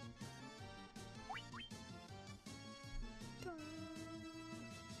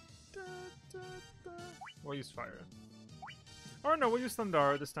 We'll use fire. Or no, we'll use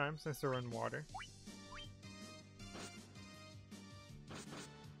Thundara this time since they're in water.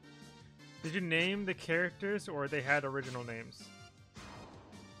 Did you name the characters or they had original names?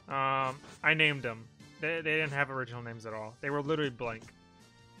 I named them. They didn't have original names at all. They were literally blank.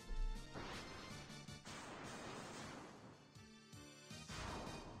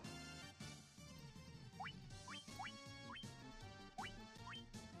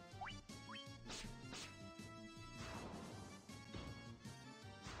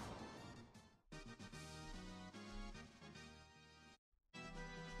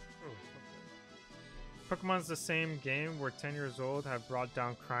 Pokemon's the same game where 10 years old have brought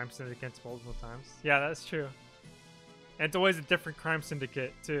down crime syndicates multiple times. Yeah, that's true. And it's always a different crime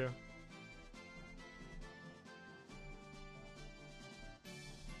syndicate, too.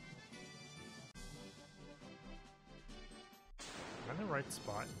 Am I in the right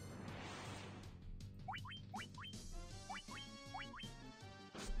spot?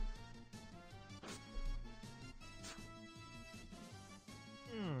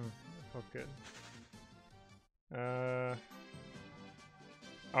 That felt good.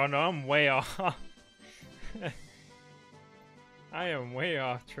 Oh no, I'm way off. I am way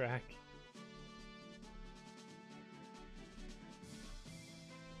off track.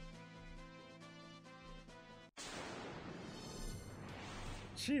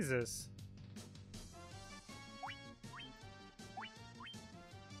 Jesus.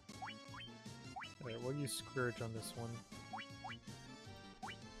 Alright, we'll use Scourge on this one.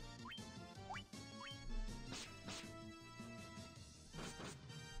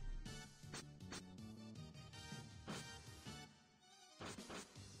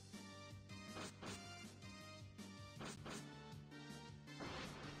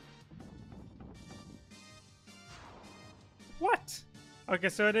 What? Okay,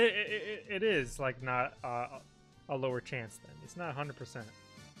 so it is like not a lower chance then. It's not 100%.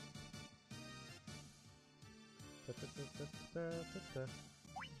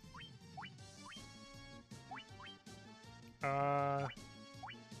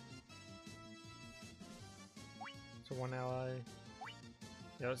 So one ally.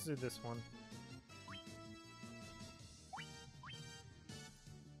 Yeah, let's do this one.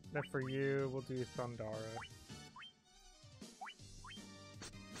 Then for you, we'll do Thundara.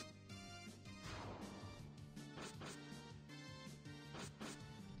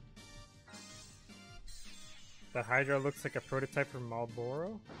 The Hydra looks like a prototype from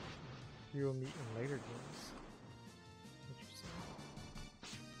Marlboro. You will meet in later games. Interesting.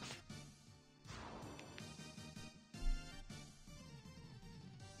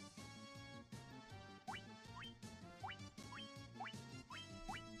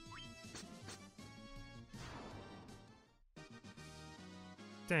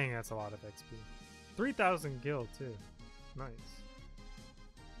 Dang, that's a lot of XP. 3,000 gil too. Nice.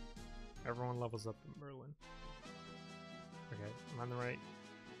 Everyone levels up in Merlin. Okay, I'm on the right.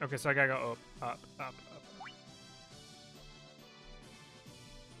 Okay, so I gotta go up.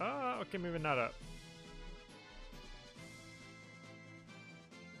 Okay, moving that up.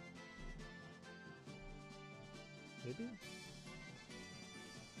 Maybe?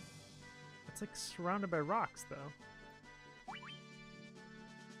 It's like surrounded by rocks, though.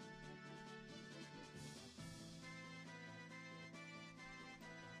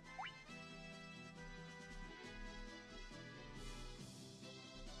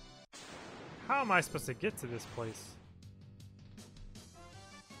 How am I supposed to get to this place?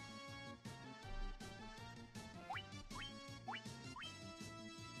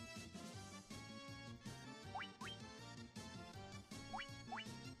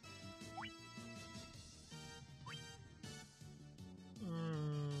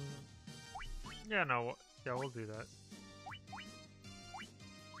 Yeah, no. Yeah, we'll do that.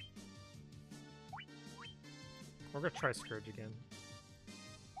 We're gonna try Scourge again.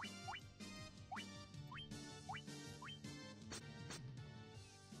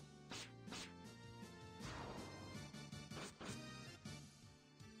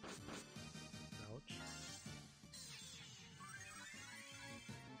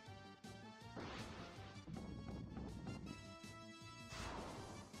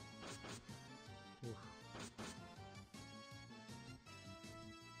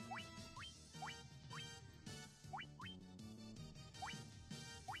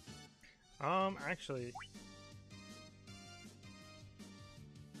 Actually.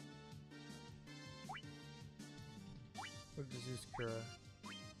 We'll just use Kura.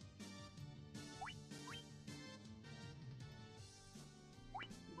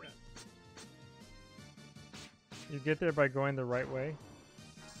 You get there by going the right way.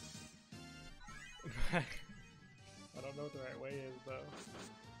 I don't know what the right way is, though.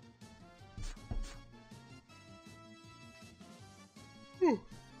 Whew.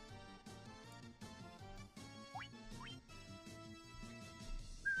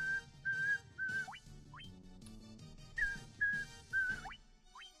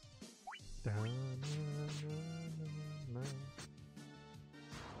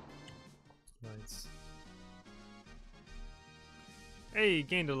 Nice. Hey,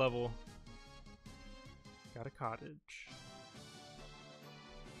 gained a level. Got a cottage.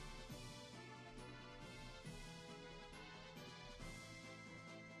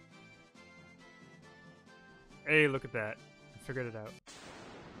 Hey, look at that. I figured it out.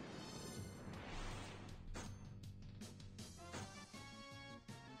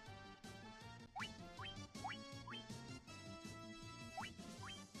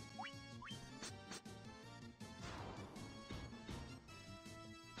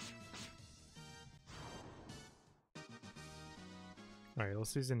 Alright,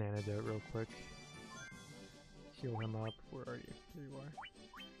 let's use an antidote real quick. Heal him up. Where are you? There you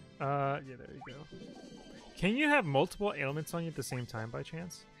are. Yeah, there you go. Can you have multiple ailments on you at the same time by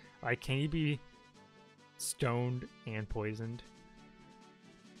chance? Like, can you be stoned and poisoned?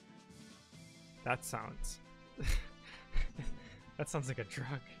 That sounds... that sounds like a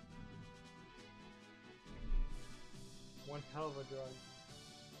drug. One hell of a drug.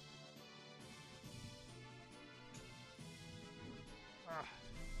 Ah.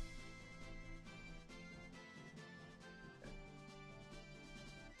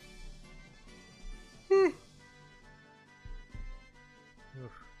 Oof.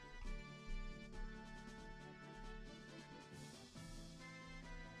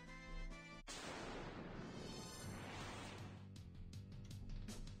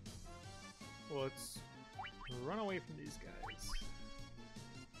 Well, let's run away from these guys.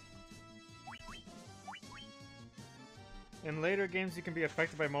 In later games, you can be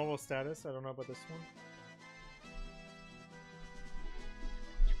affected by mobile status. I don't know about this one.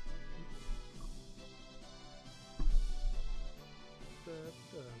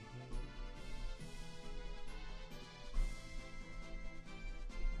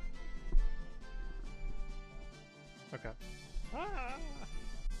 Okay. Ah!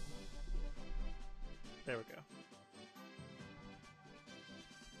 There we go.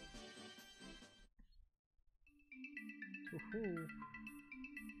 Woohoo.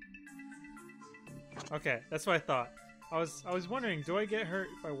 Okay, that's what I thought. I was wondering, do I get hurt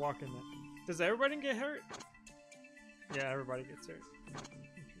if I walk in that? Does everybody get hurt? Yeah, everybody gets hurt.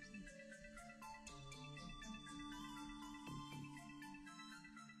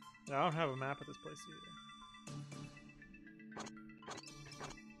 I don't have a map of this place either.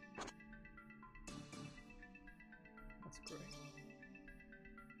 That's great.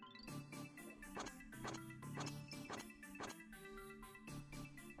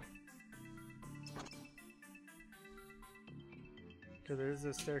 Okay, there's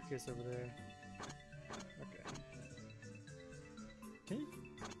a staircase over there. Okay. Can you...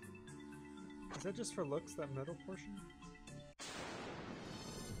 Is that just for looks, that middle portion?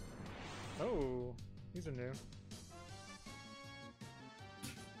 Oh, these are new.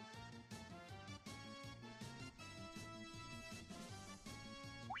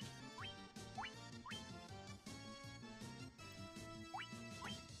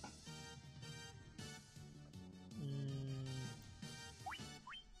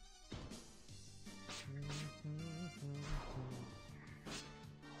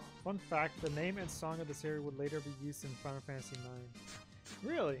 Fun fact, the name and song of this area would later be used in Final Fantasy IX.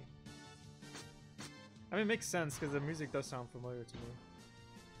 Really? I mean, it makes sense because the music does sound familiar to me.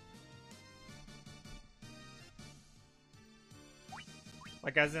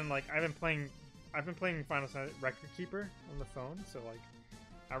 Like, as in, like, I've been playing Final Fantasy Record Keeper on the phone, so like,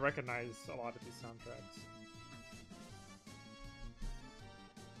 I recognize a lot of these soundtracks.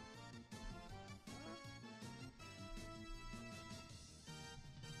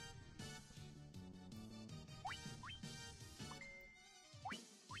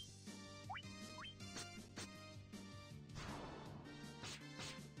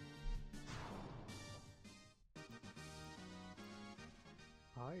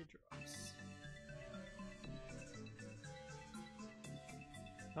 Drops.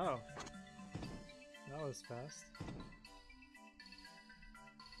 Oh. That was fast.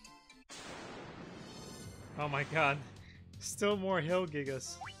 Oh my god. Still more hill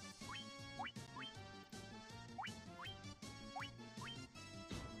gigas.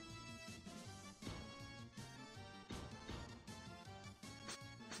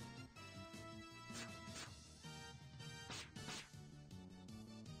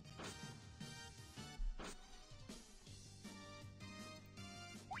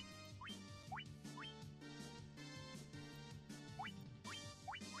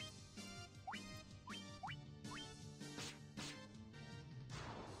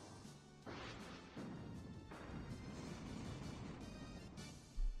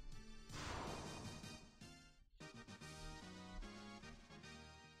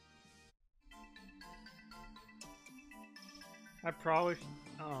 I probably,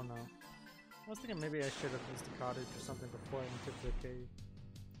 I don't know. I was thinking maybe I should have used a cottage or something before I went to the cave.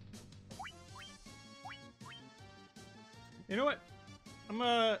 You know what? I'm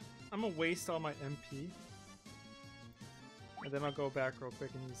gonna waste all my MP, and then I'll go back real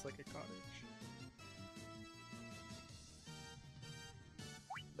quick and use like a cottage.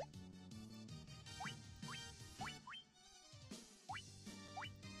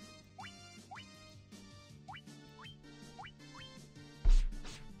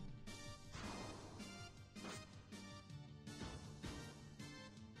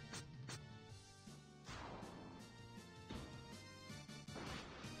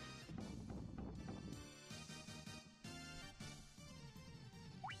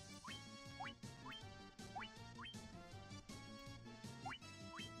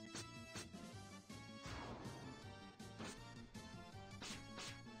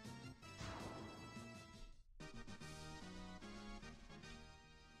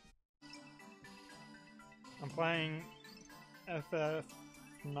 I'm playing FF1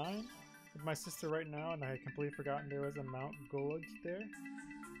 with my sister right now, and I had completely forgotten there was a Mount Golag there.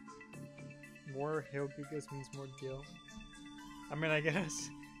 More hill gigas means more gil. I mean, I guess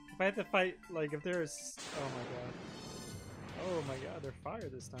if I had to fight, like, if there's, oh my god, oh my god, they're fire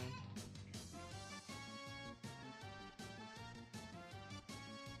this time.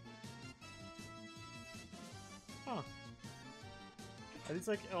 Huh? Are these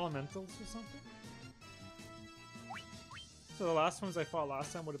like elementals or something? So the last ones I fought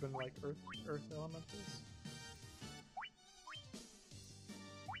last time would have been like earth elementals.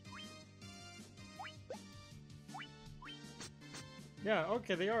 Yeah,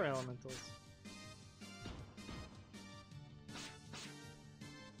 okay, they are elementals.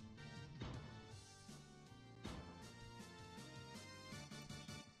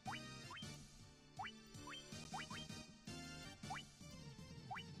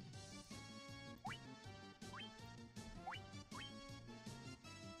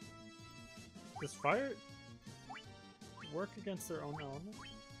 Does fire work against their own element?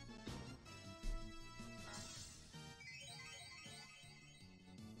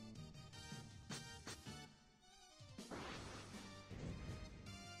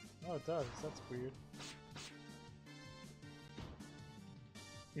 Oh, it does. That's weird.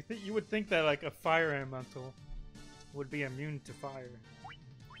 You would think that like a fire elemental would be immune to fire.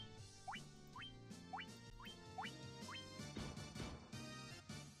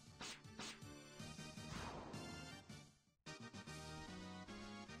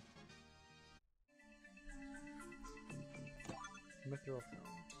 Mithril film.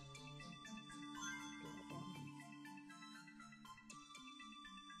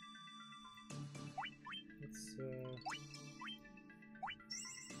 Let's no.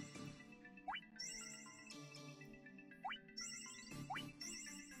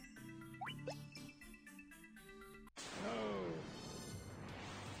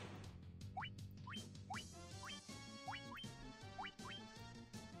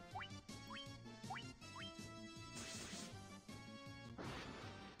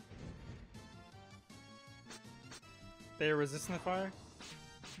 They are resistant to fire?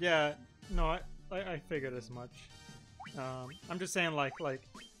 Yeah, no, I figured as much. I'm just saying like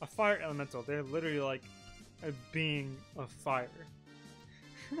a fire elemental, they're literally like a being of fire.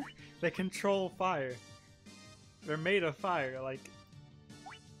 They control fire. They're made of fire, like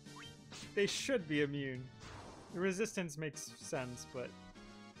they should be immune. The resistance makes sense, but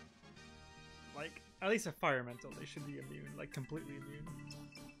like at least a fire elemental, they should be immune, like completely immune.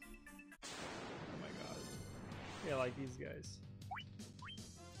 Oh my god. Yeah, like these guys.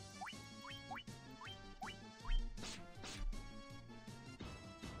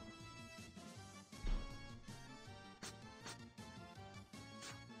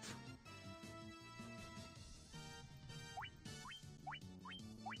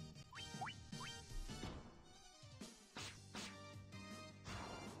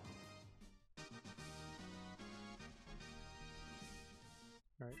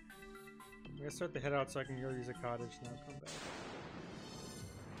 Alright. I'm gonna start the head out so I can go use a cottage now. Come back.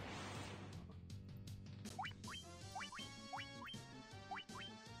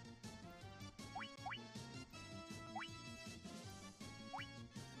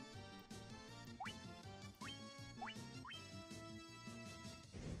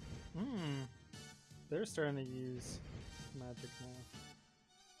 They're starting to use magic now.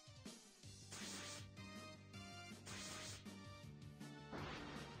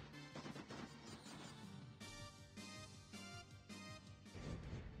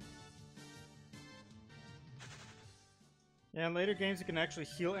 Yeah, in later games you can actually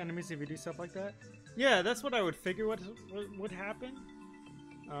heal enemies if you do stuff like that. Yeah, that's what I would figure would happen.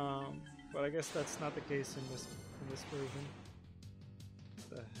 But I guess that's not the case in this version. What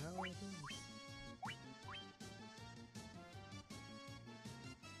the hell are these?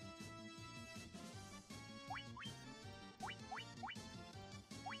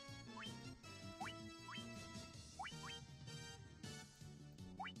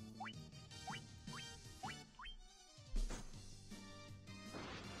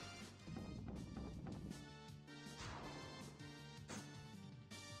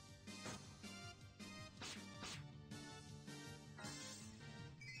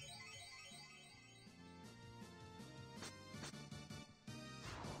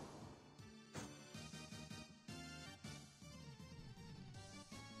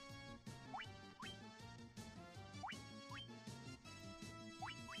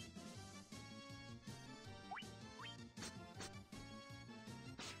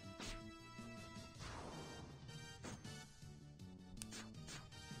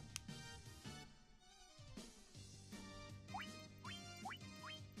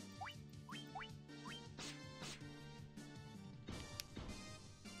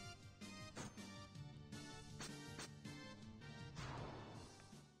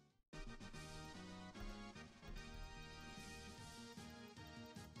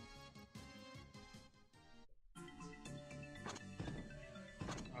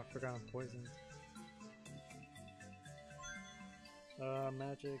 I forgot I'm poisoned.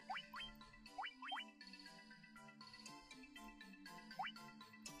 Magic.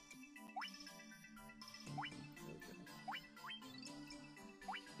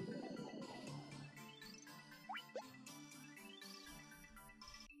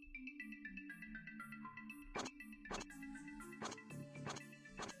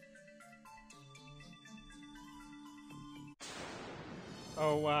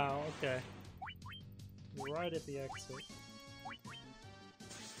 Oh wow, okay. Right at the exit.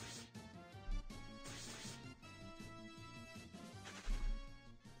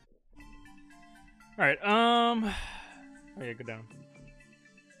 Alright, oh yeah, go down.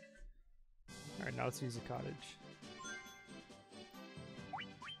 Alright, now let's use the cottage.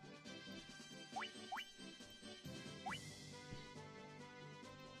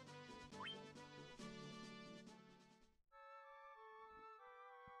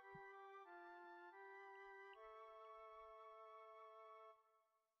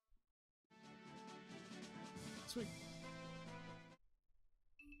 Sweet.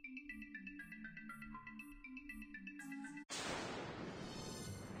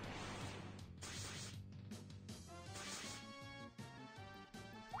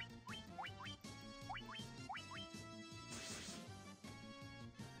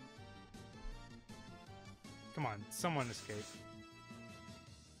 Come on, someone escape.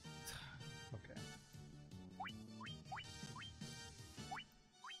 Okay.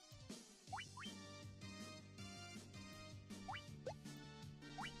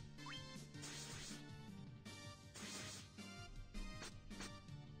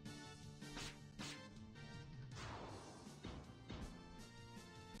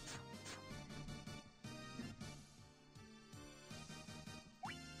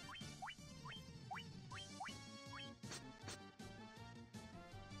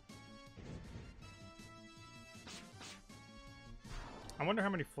 I wonder how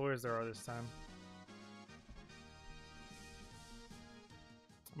many floors there are this time.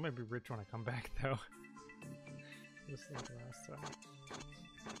 I might be rich when I come back, though. Just like last time.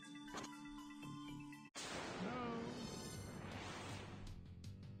 No.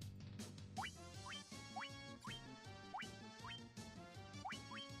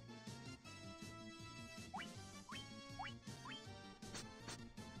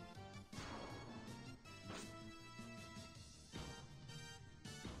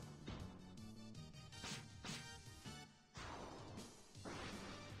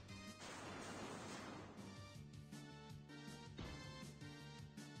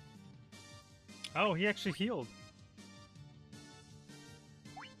 Oh, he actually healed.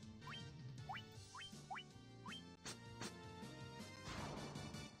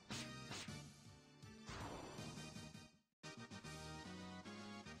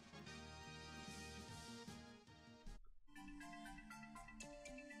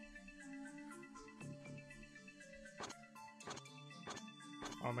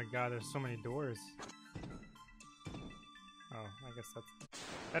 Oh my god, there's so many doors. Oh, I guess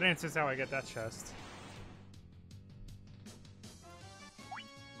that answers how I get that chest.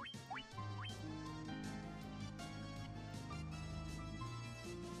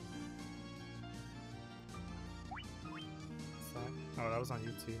 Oh, that was on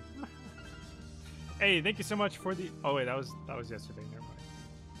YouTube. Hey, thank you so much for the. Oh wait, that was yesterday. Never mind.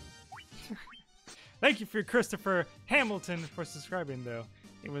 Thank you for Christopher Hamilton for subscribing though,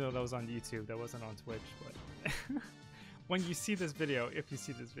 even though that was on YouTube, that wasn't on Twitch. But when you see this video, if you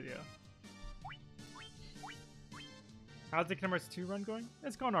see this video, how's the Kingdom Hearts 2 run going?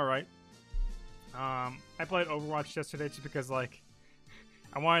 It's going all right. I played Overwatch yesterday just because like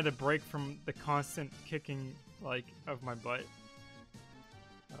I wanted a break from the constant kicking like of my butt.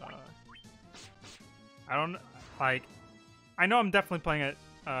 I don't like. I know I'm definitely playing it.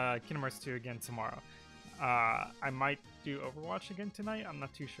 Kingdom Hearts 2 again tomorrow. I might do Overwatch again tonight. I'm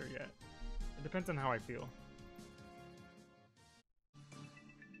not too sure yet. It depends on how I feel.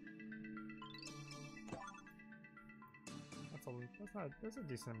 That's a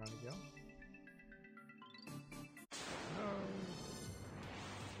decent amount of gil. No.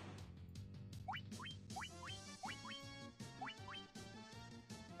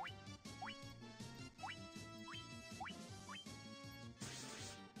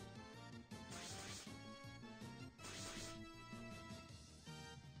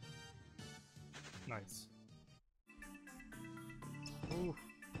 Nice. Ooh,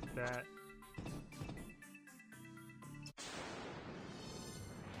 that.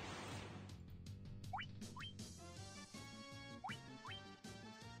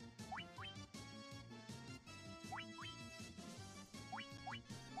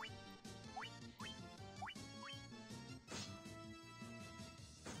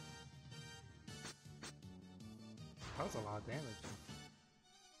 That was a lot of damage.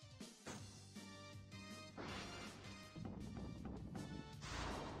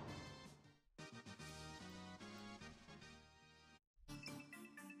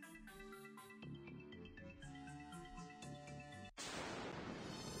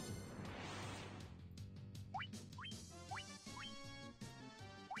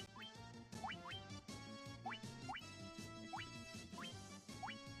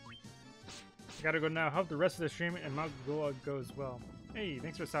 I gotta go now. Hope the rest of the stream and Mount Goa goes well. Hey,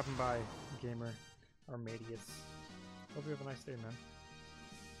 thanks for stopping by, gamer Armadius. Hope you have a nice day, man.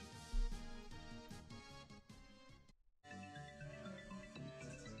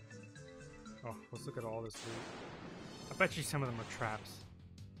 Oh, let's look at all this loot. I bet you some of them are traps.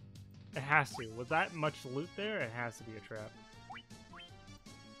 It has to. With that much loot there, it has to be a trap.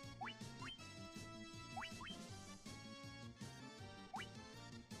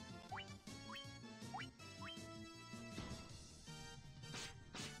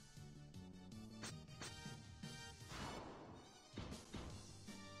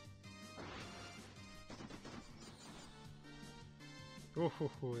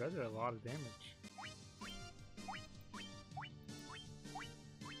 Ooh, that did a lot of damage.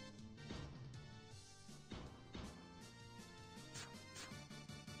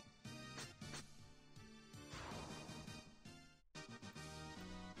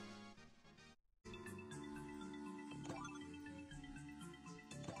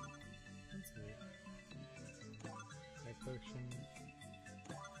 Let's see. Life potion.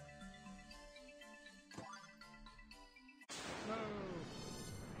 No!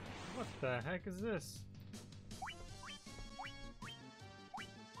 What the heck is this?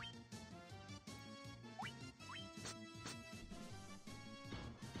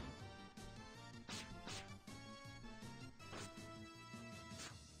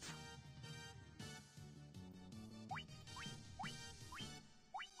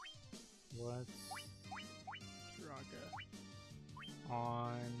 What's Draga?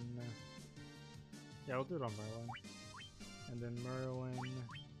 On... Yeah, we'll do it on Merlin. And then Merlin...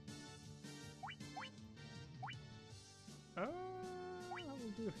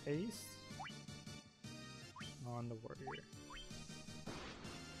 We'll do haste on the warrior.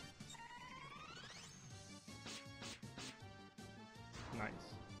 Nice.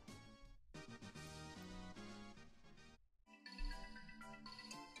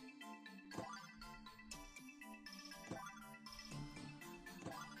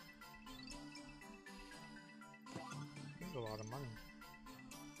 That's a lot of money.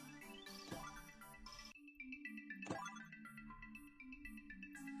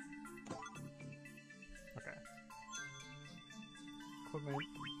 Okay. Equipment.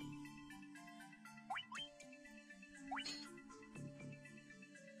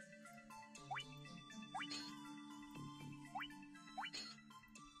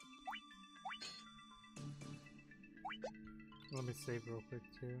 Let me save real quick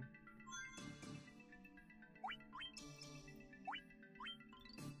too.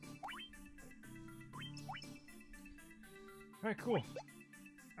 Alright, cool.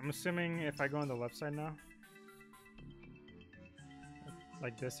 I'm assuming if I go on the left side now,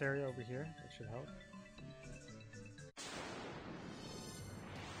 like this area over here, that should help.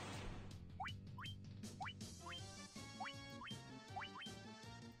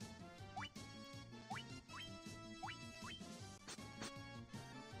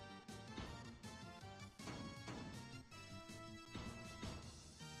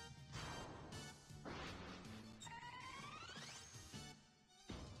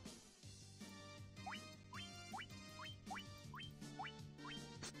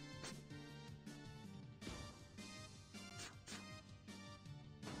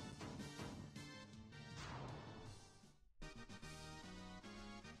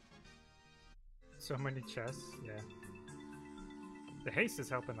 So many chests, yeah. The haste is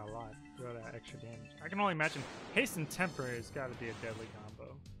helping a lot. Do all that extra damage. I can only imagine haste and temper has got to be a deadly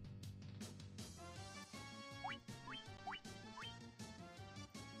combo.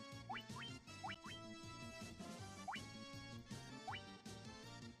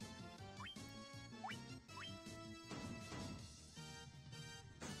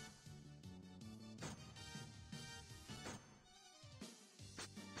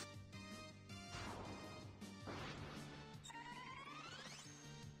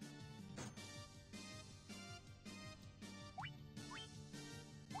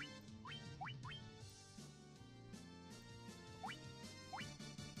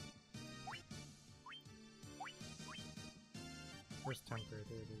 Where's temper?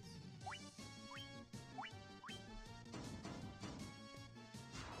 There it is.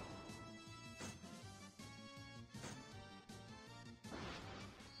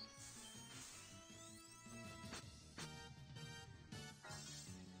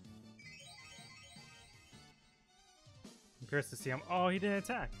 I'm curious to see him. Oh, he didn't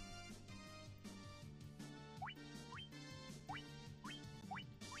attack.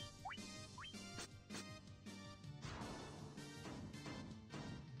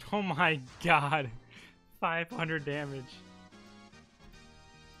 Oh my god. 500 damage.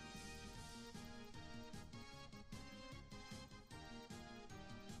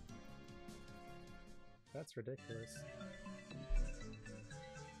 That's ridiculous.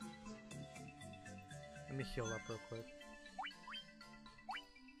 Let me heal up real quick.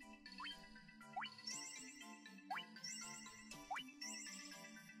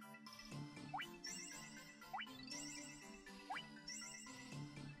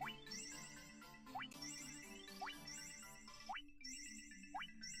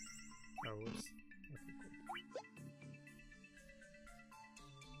 Oh, whoops. Okay,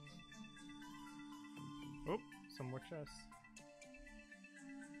 cool. Oh, some more chests.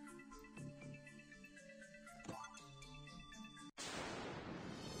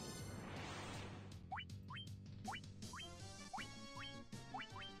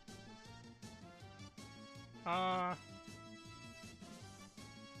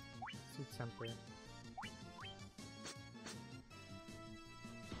 See temper.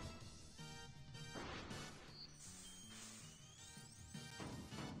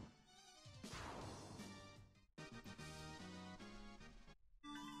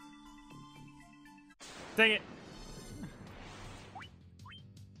 Dang it!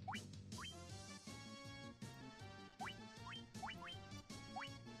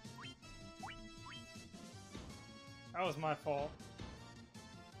 That was my fault.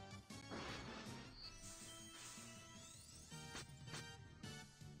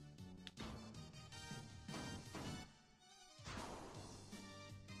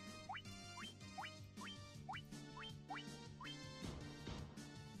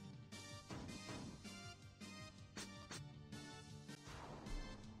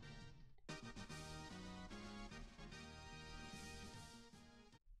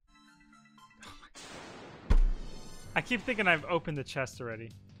 I keep thinking I've opened the chest already.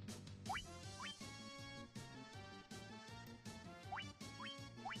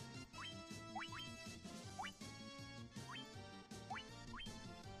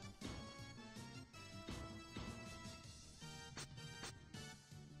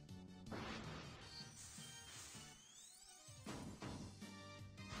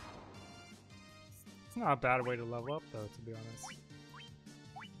 It's not a bad way to level up, though, to be honest.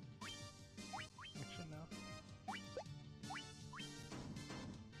 Actually, no.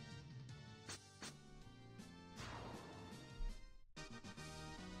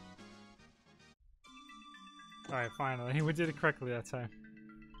 Alright, finally. We did it correctly that time.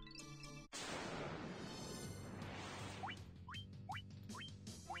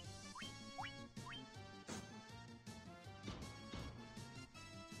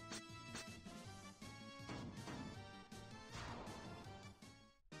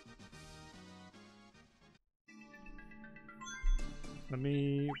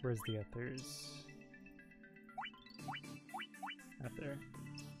 Where's the ethers? Out there.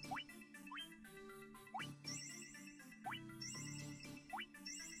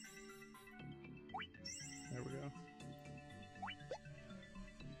 There we go.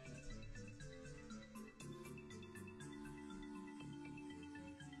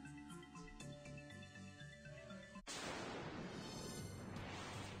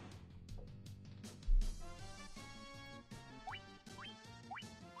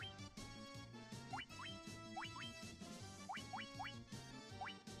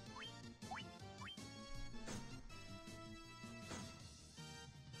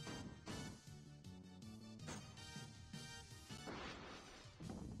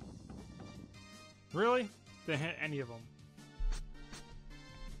 Really? Didn't hit any of them.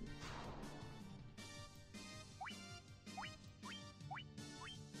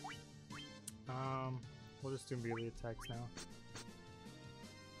 We'll just do melee attacks now.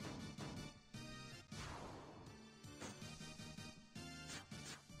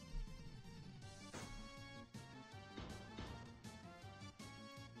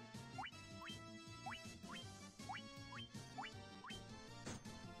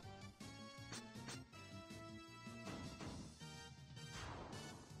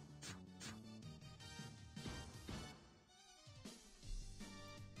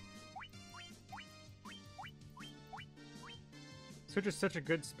 Switch is such a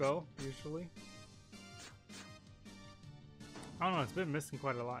good spell, usually. I don't know, it's been missing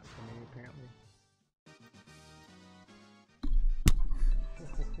quite a lot for me, apparently.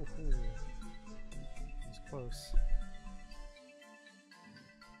 It was close.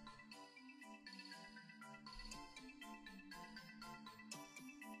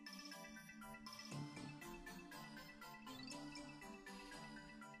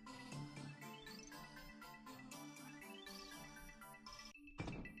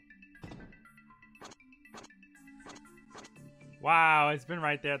 Wow, it's been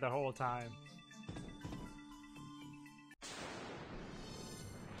right there the whole time.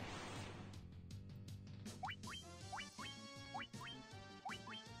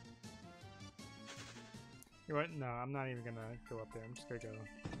 You know what? No, I'm not even gonna go up there. I'm just gonna go.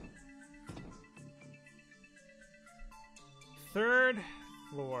 Third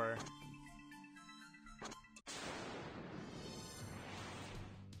floor.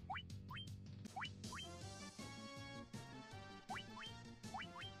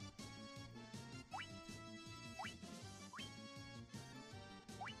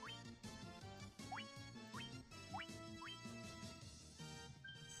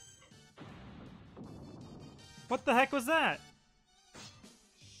 What the heck was that?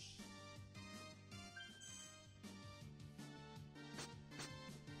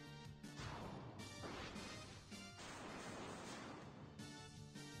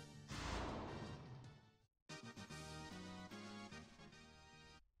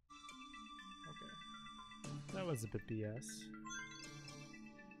 Okay. That was a bit BS.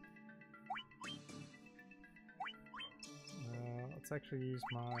 Let's actually use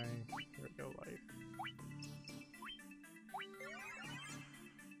my... There we go, life.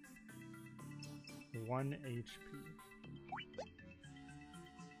 One HP.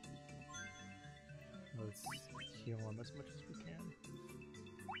 Let's heal him as much as we can.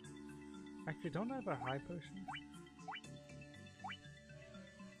 Actually, don't I have a high potion?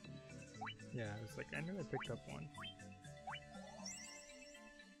 Yeah, I was like, I knew I picked up one.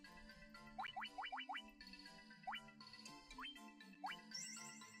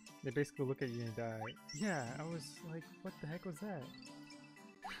 They basically look at you and die. Yeah, I was like, what the heck was that?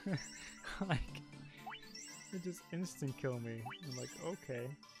 Like, it just instant kill me. I'm like, okay,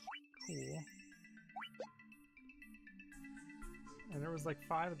 cool. And there was like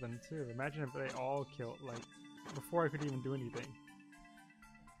 5 of them too. Imagine if they all killed, like, before I could even do anything.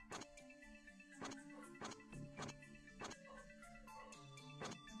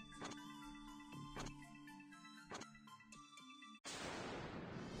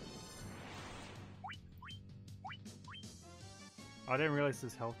 I didn't realize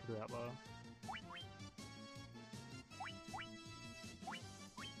his health was that low.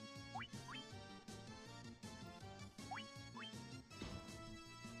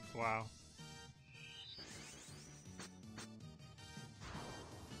 Wow.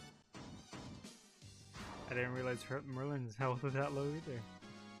 I didn't realize Merlin's health was that low either.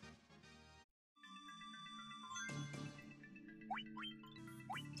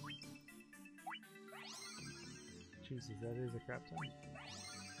 Jesus, that is a crap ton.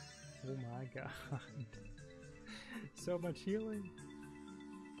 Oh my god. So much healing.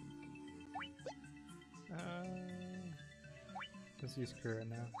 Let's use Kura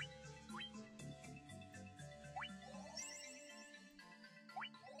now.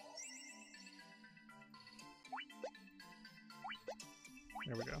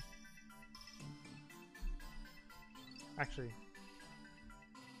 There we go. Actually,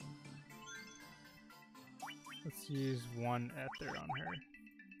 let's use one ether on her.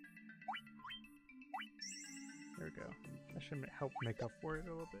 There we go. That should help make up for it a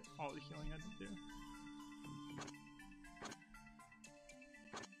little bit. All the healing I didn't do.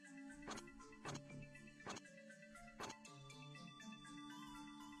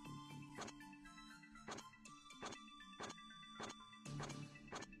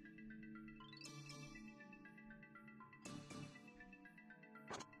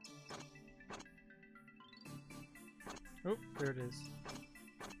 Oh, there it is.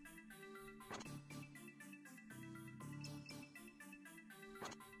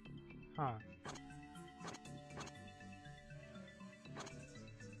 Huh.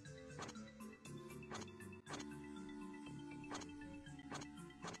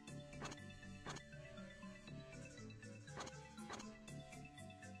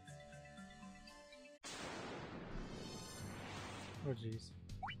 Oh jeez.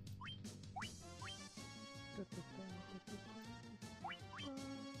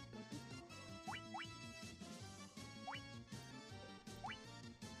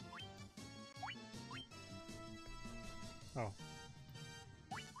 Oh.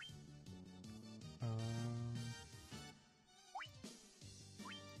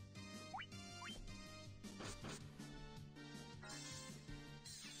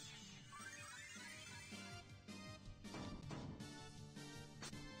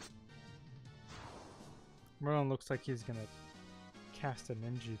 Merlin looks like he's gonna cast a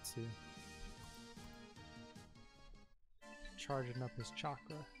ninjutsu. Charging up his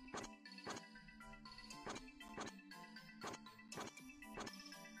chakra.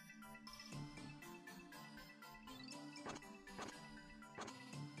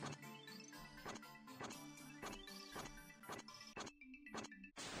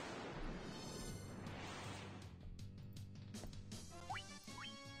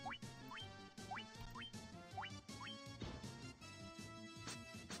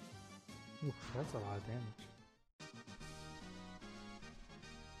 Oof, that's a lot of damage.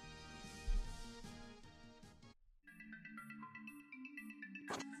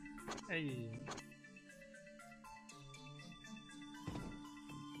 Hey.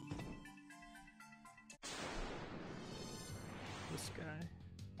 This guy.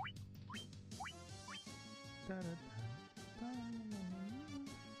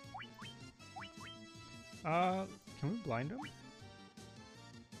 Can we blind him?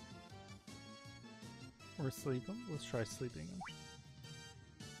 Or sleep him? Let's try sleeping him.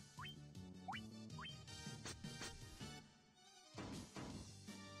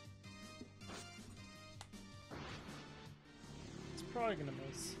 It's probably gonna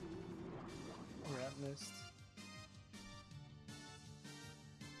miss. Or at missed.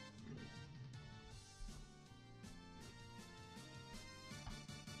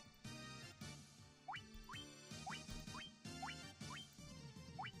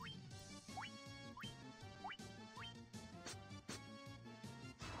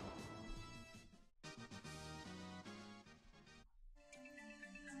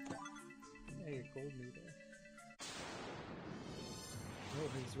 Hey, a gold needle. Oh,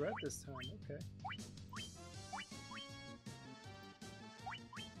 he's red this time, okay.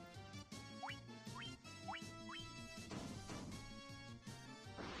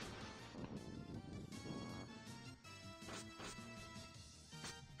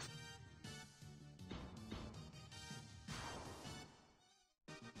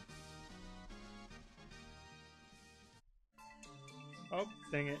 Oh,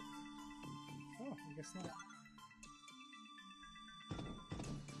 dang it. Oh, I guess not.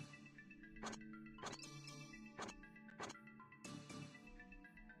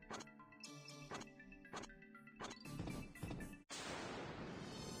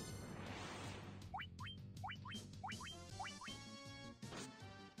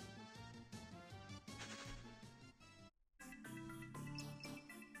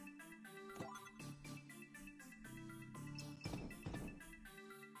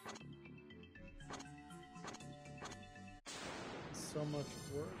 So much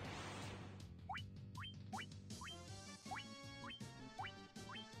work.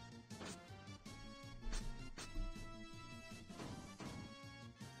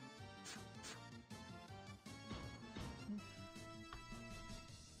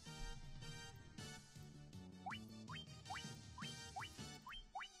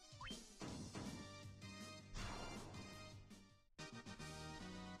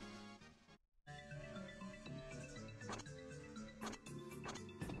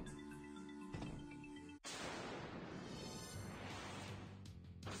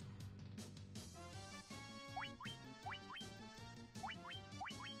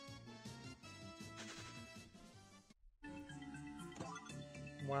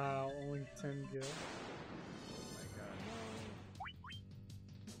 Wow, only 10 gil. Oh my god,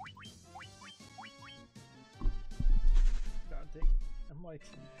 no. God dang it. I'm like,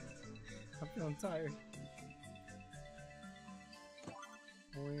 I'm feeling tired.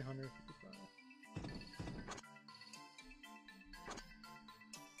 Only 155.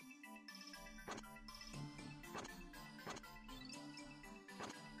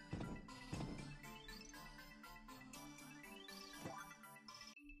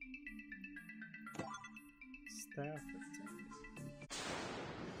 Staff of 10.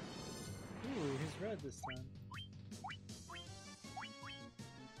 Ooh, he's red this time.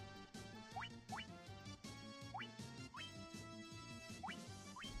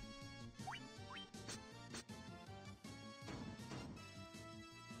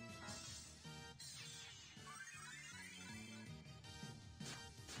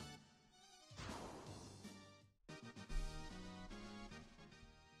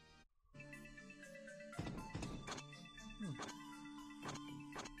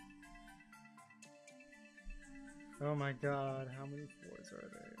 Oh my god, how many floors are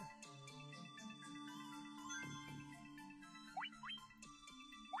there?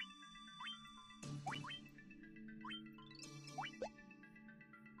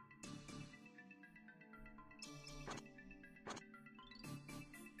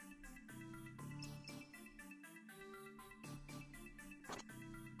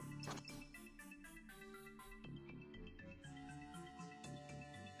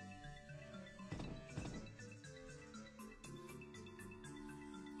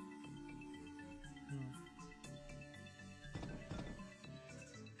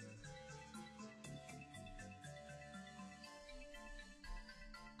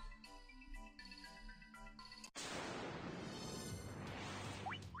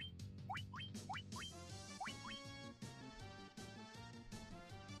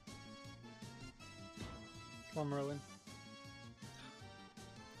 Come on, Merlin.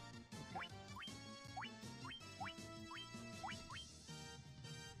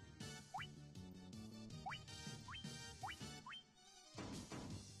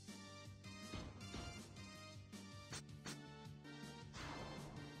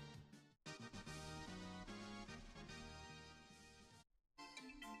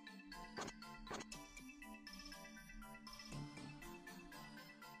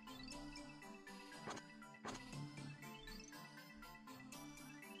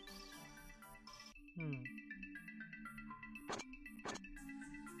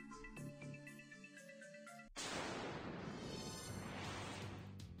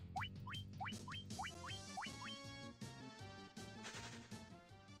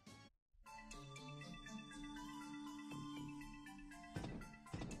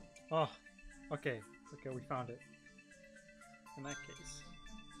 Oh, okay. Okay, we found it. In that case.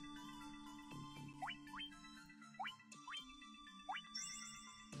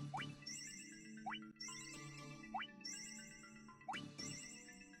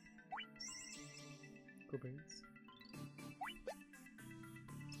 Go beans.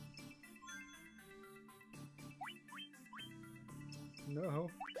 No.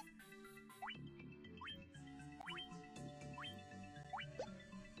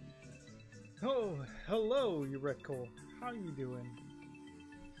 Oh, hello, you red coal. How are you doing?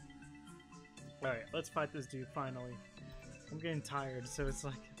 Alright, let's fight this dude finally. I'm getting tired, so it's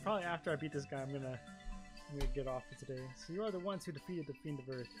like probably after I beat this guy I'm gonna get off for today. So you are the ones who defeated the Fiend of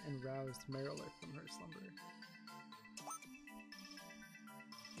Earth and roused Marilith from her slumber.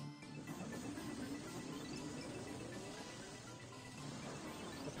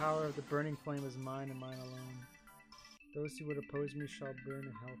 The power of the burning flame is mine and mine alone. Those who would oppose me shall burn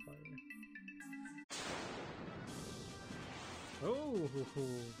in hellfire. Oh,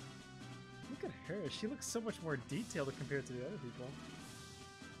 look at her. She looks so much more detailed compared to the other people.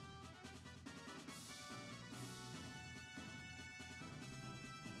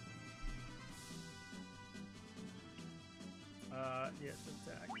 Yes,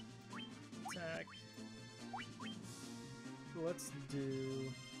 attack. Attack. Let's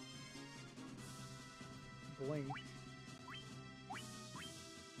do blink.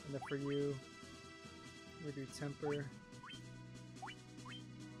 And then for you, we do temper.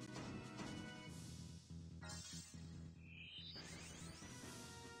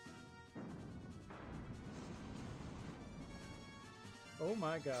 Oh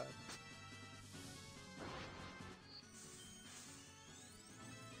my god.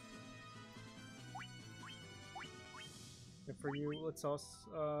 And for you, let's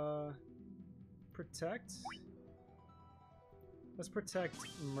also protect. Let's protect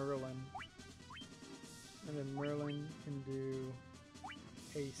Merlin. And then Merlin can do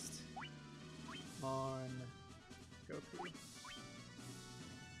haste on Goku.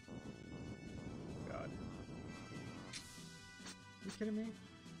 God. You kidding me?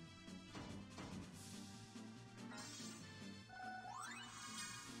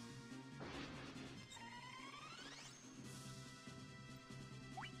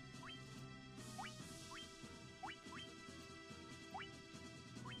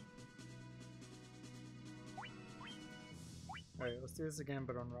 Alright, let's do this again,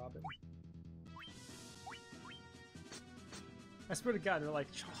 but on Robin. I swear to God, they're like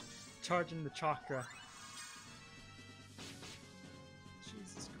charging the chakra.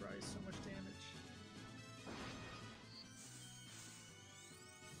 Jesus Christ, so much damage.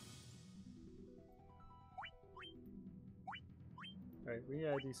 Alright, we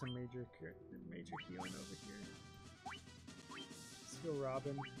gotta do some major healing over here. Let's go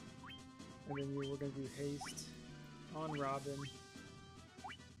Robin. And then we're gonna do haste on Robin.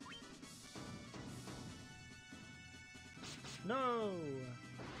 No!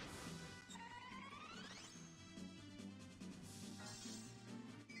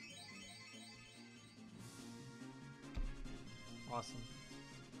 Awesome.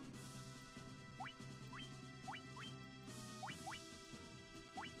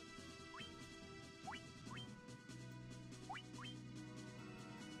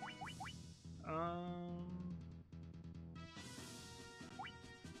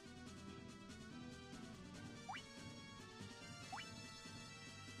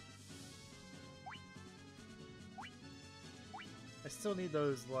 I still need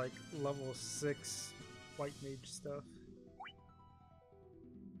those like level 6 white mage stuff.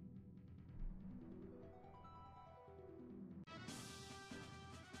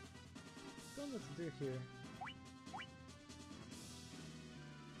 Don't know what to do here.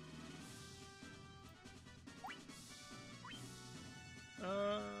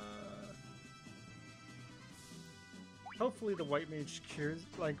 Hopefully the white mage cures,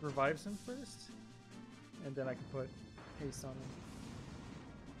 like revives him first, and then I can put haste on him.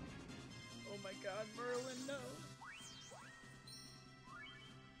 Oh my God, Merlin, no!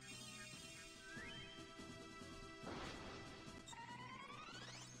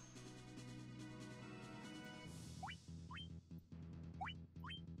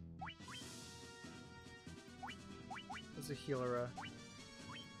 There's a healer,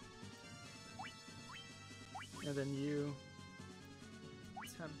 and then you,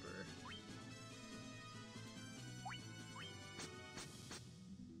 temper.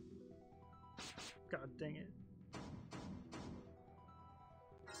 God dang it.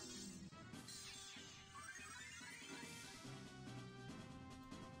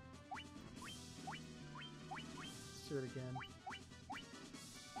 Let's do it again.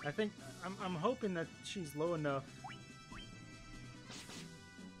 I think I'm hoping that she's low enough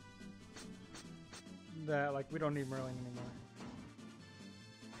that like we don't need Merlin anymore.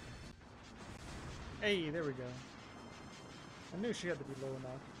 Hey, there we go. I knew she had to be low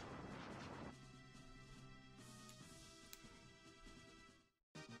enough.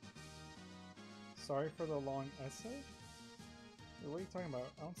 Sorry for the long essay? Wait, what are you talking about?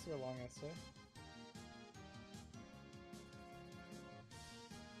 I don't see a long essay.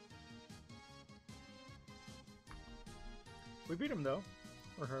 We beat him though.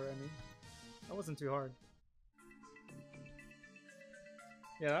 Or her, I mean. That wasn't too hard.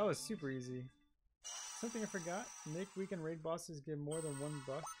 Yeah, that was super easy. Something I forgot. Make weekend raid bosses give more than one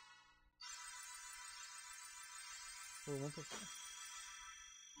buff. For 1%.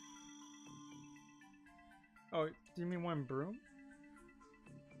 Oh, do you mean one broom?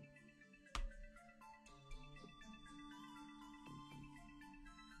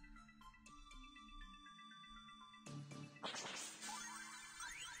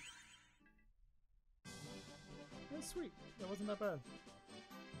 That's sweet. That wasn't that bad.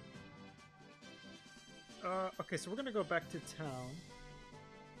 Okay, so we're gonna go back to town.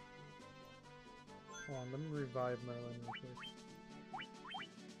 Hold on, let me revive Merlin real quick.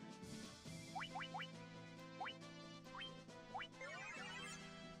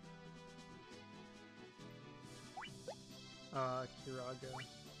 Kiraga.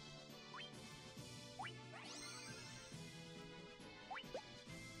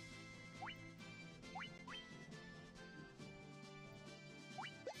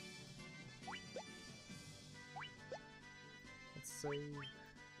 Let's save.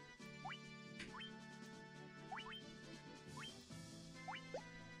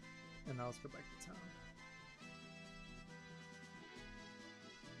 And now let's go back to town.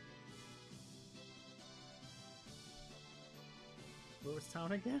 Where was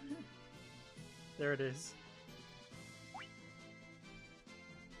town again? There it is.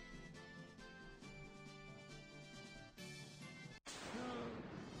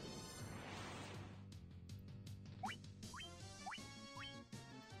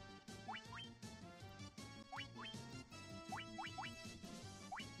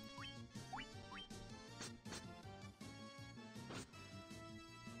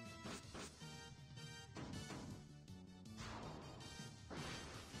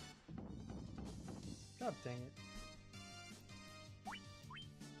 God dang it.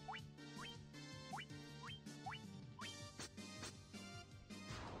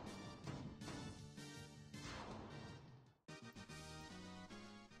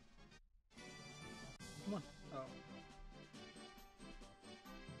 Come on. Oh.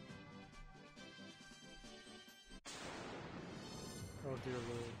 Oh dear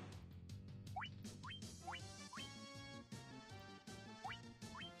Lord.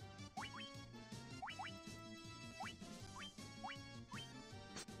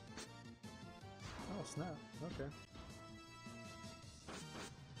 Oh snap. Okay.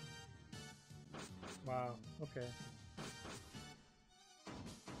 Wow. Okay.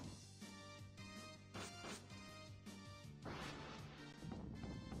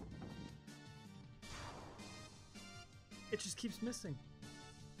 It just keeps missing.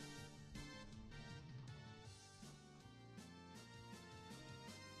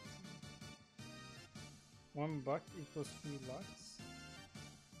 $1 equals 3 lux.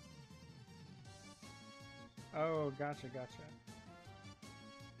 Oh, gotcha.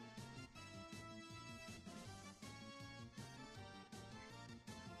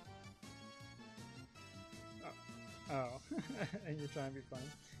 Oh, and you're trying to be funny.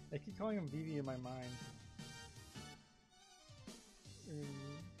 I keep calling him Vivi in my mind.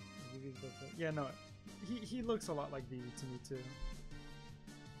 Yeah, no, he looks a lot like Vivi to me too.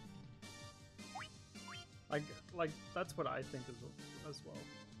 Like that's what I think as well.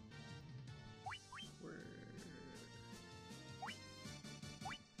 Where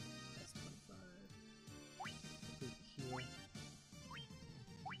that's 25. Heal.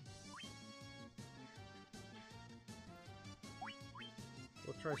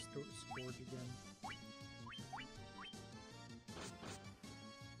 We'll try Scourge again.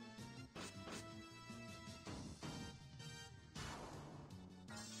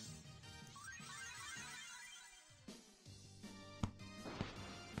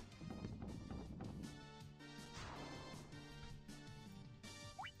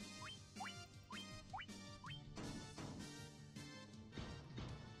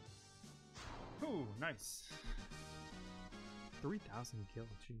 Ooh, nice. 3,000 kill,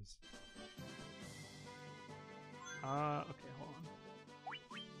 jeez. Okay, hold on.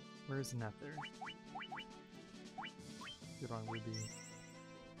 Where's Nether? Good on Ruby.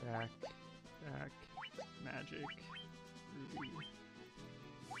 Back, magic, Ruby,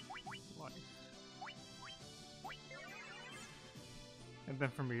 life. And then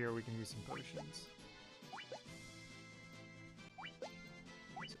from here we can use some potions.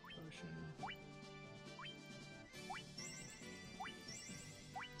 Use a potion.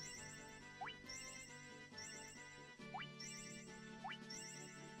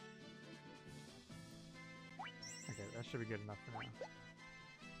 Okay, that should be good enough for now.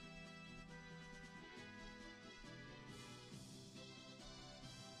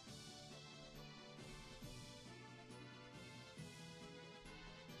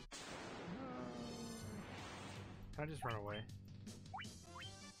 Can I just run away?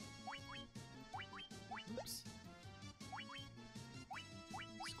 Oops.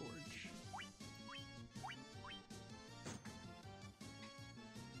 Scourge.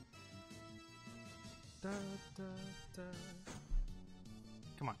 Da, da, da.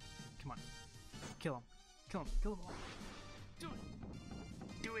 Come on. Kill him. Kill him all. Do it.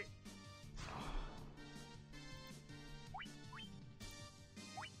 Do it.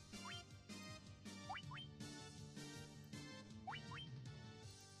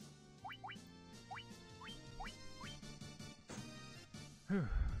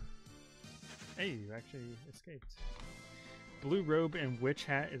 Hey, you actually escaped. Blue robe and witch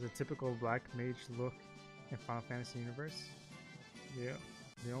hat is a typical black mage look in Final Fantasy universe. Yeah,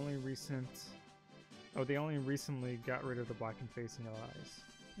 they only recently got rid of the blackened face and yellow eyes.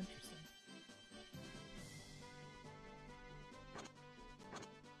 Interesting.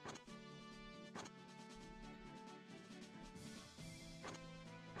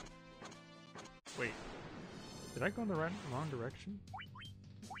 Wait, did I go in the wrong direction?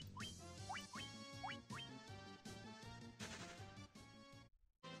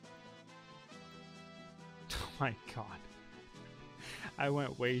 Oh my god. I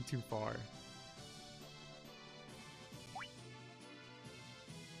went way too far.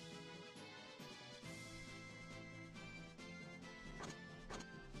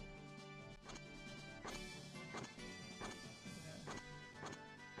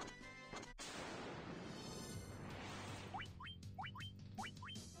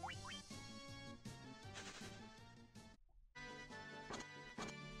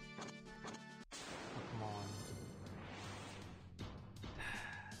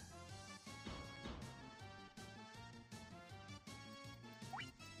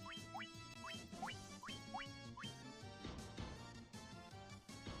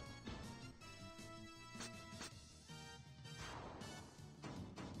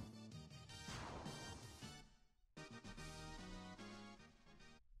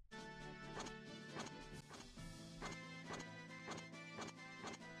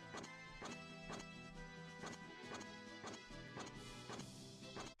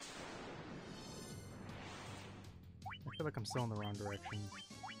 feel like I'm still in the wrong direction.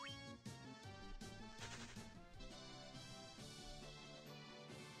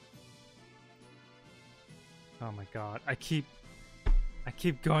 Oh my god, I keep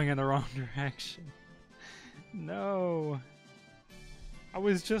going in the wrong direction. No. I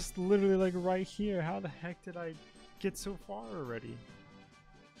was just literally like right here. How the heck did I get so far already?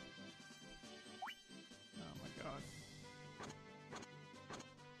 Oh my god.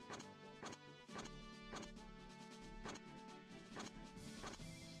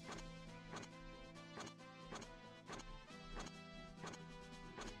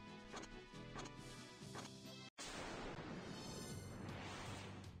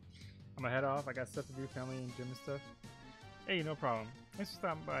 I'm gonna head off. I got stuff to do, family and gym and stuff. Hey, no problem. Thanks for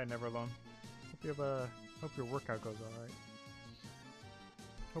stopping by, Never Alone. Hope your workout goes alright.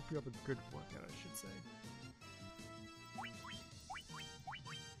 Hope you have a good workout, I should say.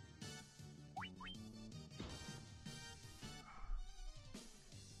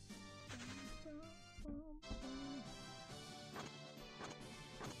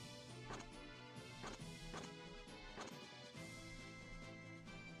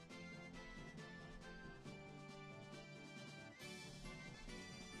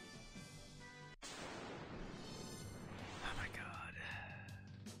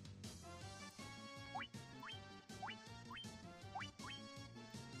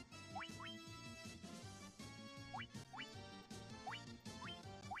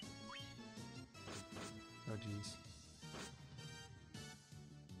 Oh jeez.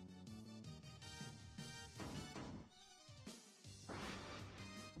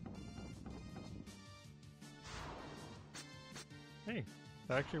 Hey,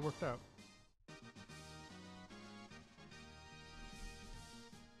 that actually worked out.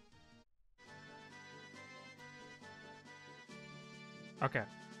 Okay,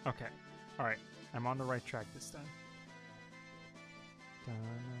 okay. Alright, I'm on the right track this time.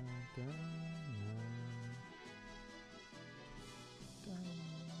 Okay.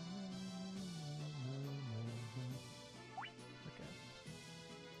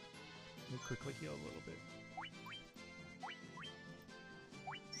 Let me quickly heal a little bit.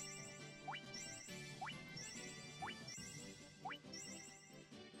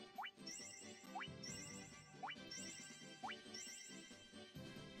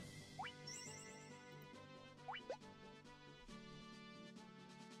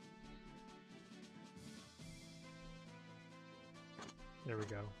 There we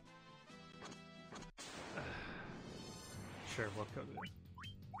go. Sure, we'll go there.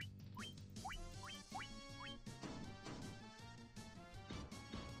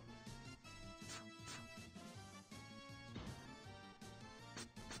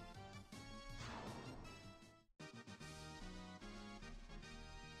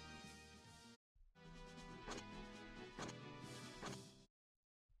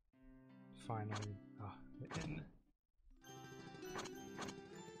 Finally. Ah, the inn.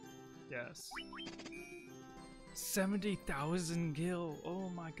 Yes. 70,000 gil. Oh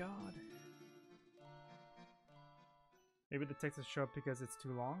my god. Maybe the text will show up because it's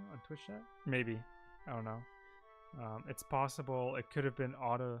too long on Twitch chat? Maybe. I don't know. It's possible it could have been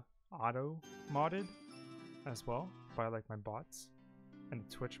auto modded as well by like my bots and the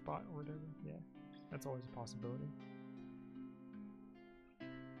Twitch bot or whatever. Yeah, that's always a possibility.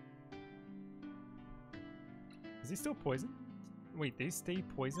 Is he still poisoned? Wait, they stay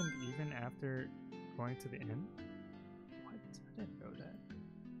poisoned even after going to the inn? What? I didn't know that.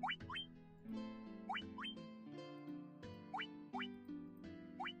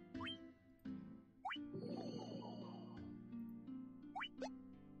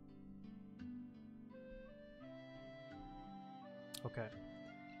 Okay.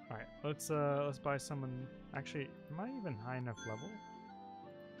 Alright, let's buy someone. Actually, am I even high enough level?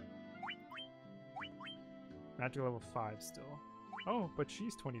 Magic level 5 still. Oh, but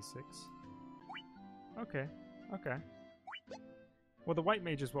she's 26. Okay, okay. Well, the white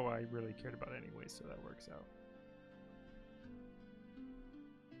mage is what I really cared about anyway, so that works out.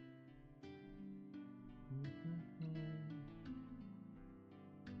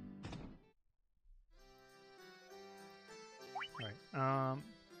 Alright,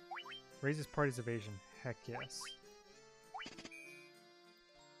 raises party's evasion. Heck yes.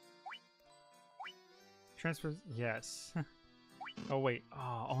 Transfers, yes. Oh wait,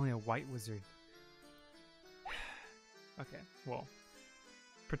 oh, only a white wizard. Okay, well.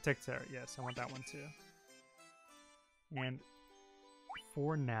 Protect Terra, yes, I want that one too. And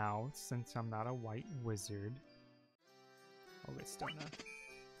for now, since I'm not a white wizard, I'll get Stona.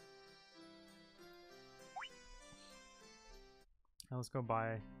 Now let's go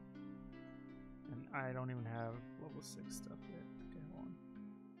buy And I don't even have level 6 stuff yet. Okay, hold on.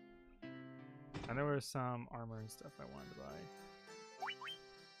 And there was some armor and stuff I wanted to buy.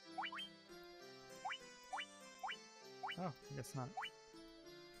 Oh, I guess not.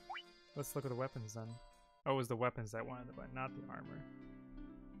 Let's look at the weapons then. Oh, it was the weapons that I wanted to buy, not the armor.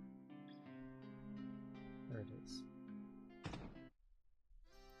 There it is.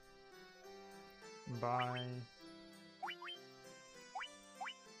 Buy.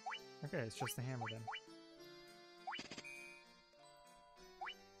 Okay, it's just the hammer then.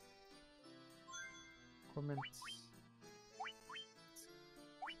 Equipment.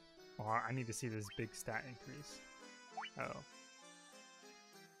 Oh, I need to see this big stat increase. Oh.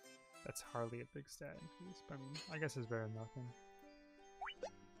 That's hardly a big stat increase, but I mean, I guess it's better than nothing.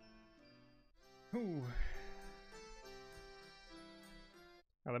 Ooh.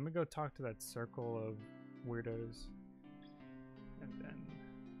 Now let me go talk to that circle of weirdos. And then...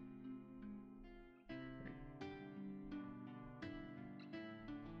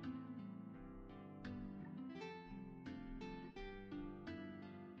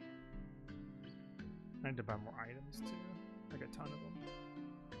 I need to buy more items too. Like a ton of them.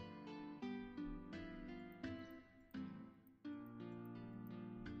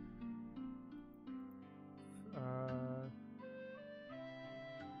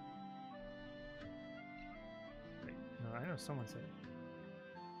 Wait, no, I know someone said it.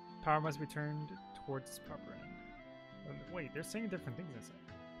 Power must be turned towards its proper end. Wait, they're saying different things inside.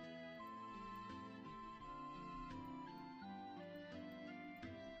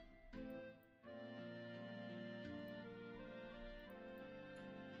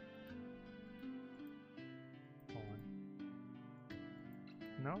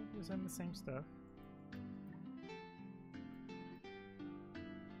 No, they're saying the same stuff.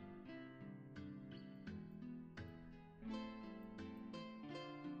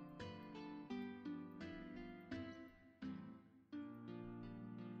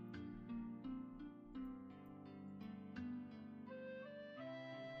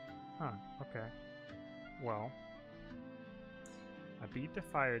 Huh, okay. Well, I beat the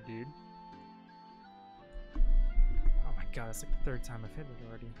fire dude. Oh my god, that's like the third time I've hit it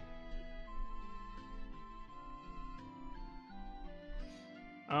already.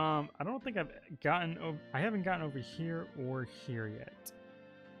 I don't think I've gotten over. I haven't gotten over here or here yet.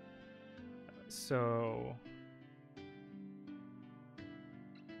 So,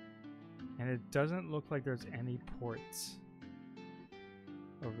 and it doesn't look like there's any ports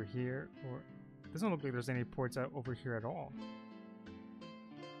over here, or it doesn't look like there's any ports out over here at all.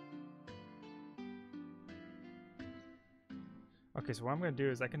 Okay, so what I'm gonna do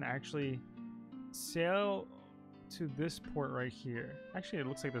is I can actually sail to this port right here. Actually, it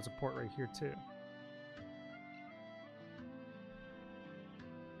looks like there's a port right here too.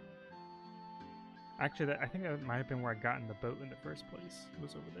 Actually, I think that might have been where I got in the boat in the first place. It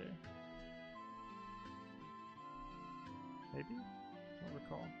was over there. Maybe? I don't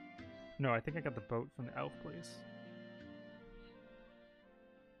recall. No, I think I got the boat from the elf place.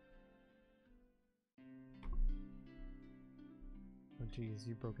 Oh geez,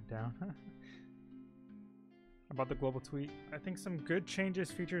 you broke it down. About the global tweet, I think some good changes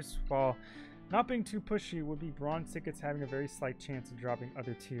features while not being too pushy would be bronze tickets having a very slight chance of dropping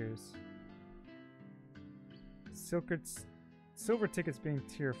other tiers. Silver tickets being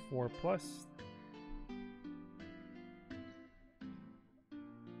tier 4 plus.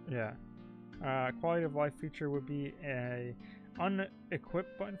 Yeah. Quality of life feature would be a unequip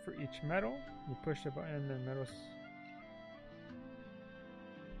button for each medal. You push the button and the medals.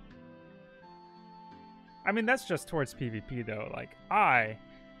 I mean, that's just towards PvP though. Like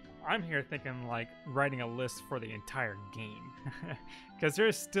I'm here thinking like writing a list for the entire game, because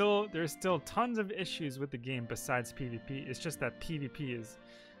there's still tons of issues with the game besides PvP. It's just that PvP is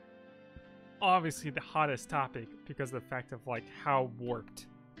obviously the hottest topic because of the fact of like how warped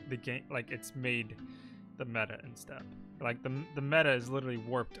the game, like it's made the meta and stuff. Like the meta is literally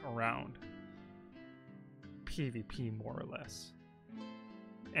warped around PvP more or less.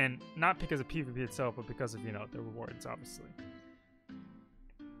 And not because of PvP itself, but because of, you know, the rewards, obviously.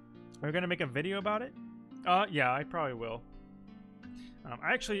 Are we gonna make a video about it? Yeah, I probably will.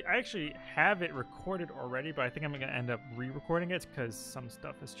 I actually have it recorded already, but I think I'm gonna end up re-recording it because some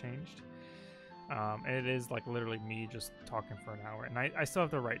stuff has changed. And it is like literally me just talking for an hour, and I still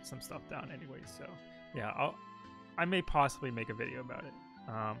have to write some stuff down anyway. So yeah, I may possibly make a video about it.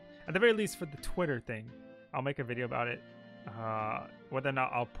 At the very least, for the Twitter thing, I'll make a video about it. Whether or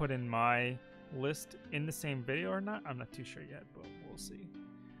not I'll put in my list in the same video or not, I'm not too sure yet, but we'll see.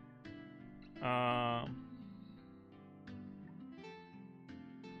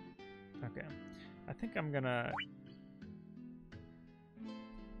 Okay. I think I'm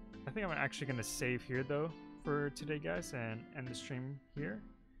actually gonna save here though for today, guys, and end the stream here.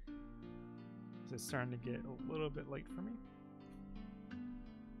 It's starting to get a little bit late for me.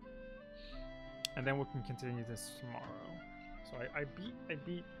 And then we can continue this tomorrow. So I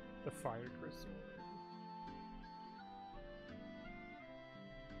beat the fire crystal.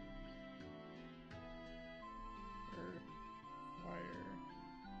 Earth, fire,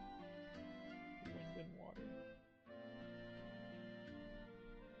 wind, and water.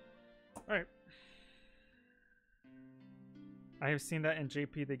 Alright. I have seen that in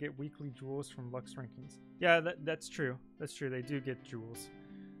JP they get weekly jewels from Lux rankings. Yeah, that's true. That's true. They do get jewels.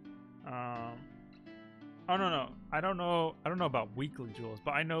 Oh no. I don't know about weekly jewels,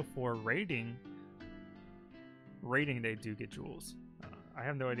 but I know for rating they do get jewels. I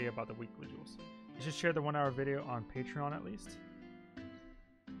have no idea about the weekly jewels. You should share the 1 hour video on Patreon at least.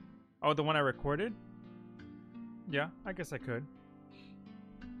 Oh, the one I recorded? Yeah, I guess I could.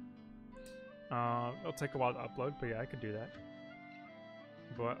 It'll take a while to upload, but yeah, I could do that.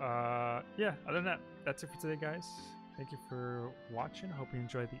 But yeah, other than that, that's it for today, guys. Thank you for watching. I hope you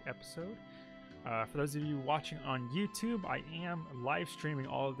enjoyed the episode. For those of you watching on YouTube, I am live streaming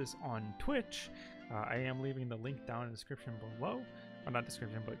all of this on Twitch. I am leaving the link down in the description below. Well, not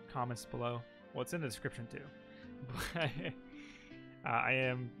description, but comments below. Well, it's in the description too. But I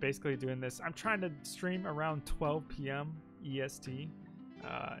am basically doing this. I'm trying to stream around 12 p.m. EST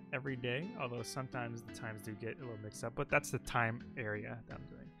every day, although sometimes the times do get a little mixed up, but that's the time area that I'm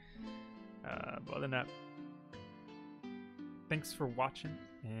doing. But other than that, thanks for watching,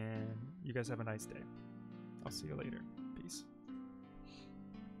 and you guys have a nice day. I'll see you later.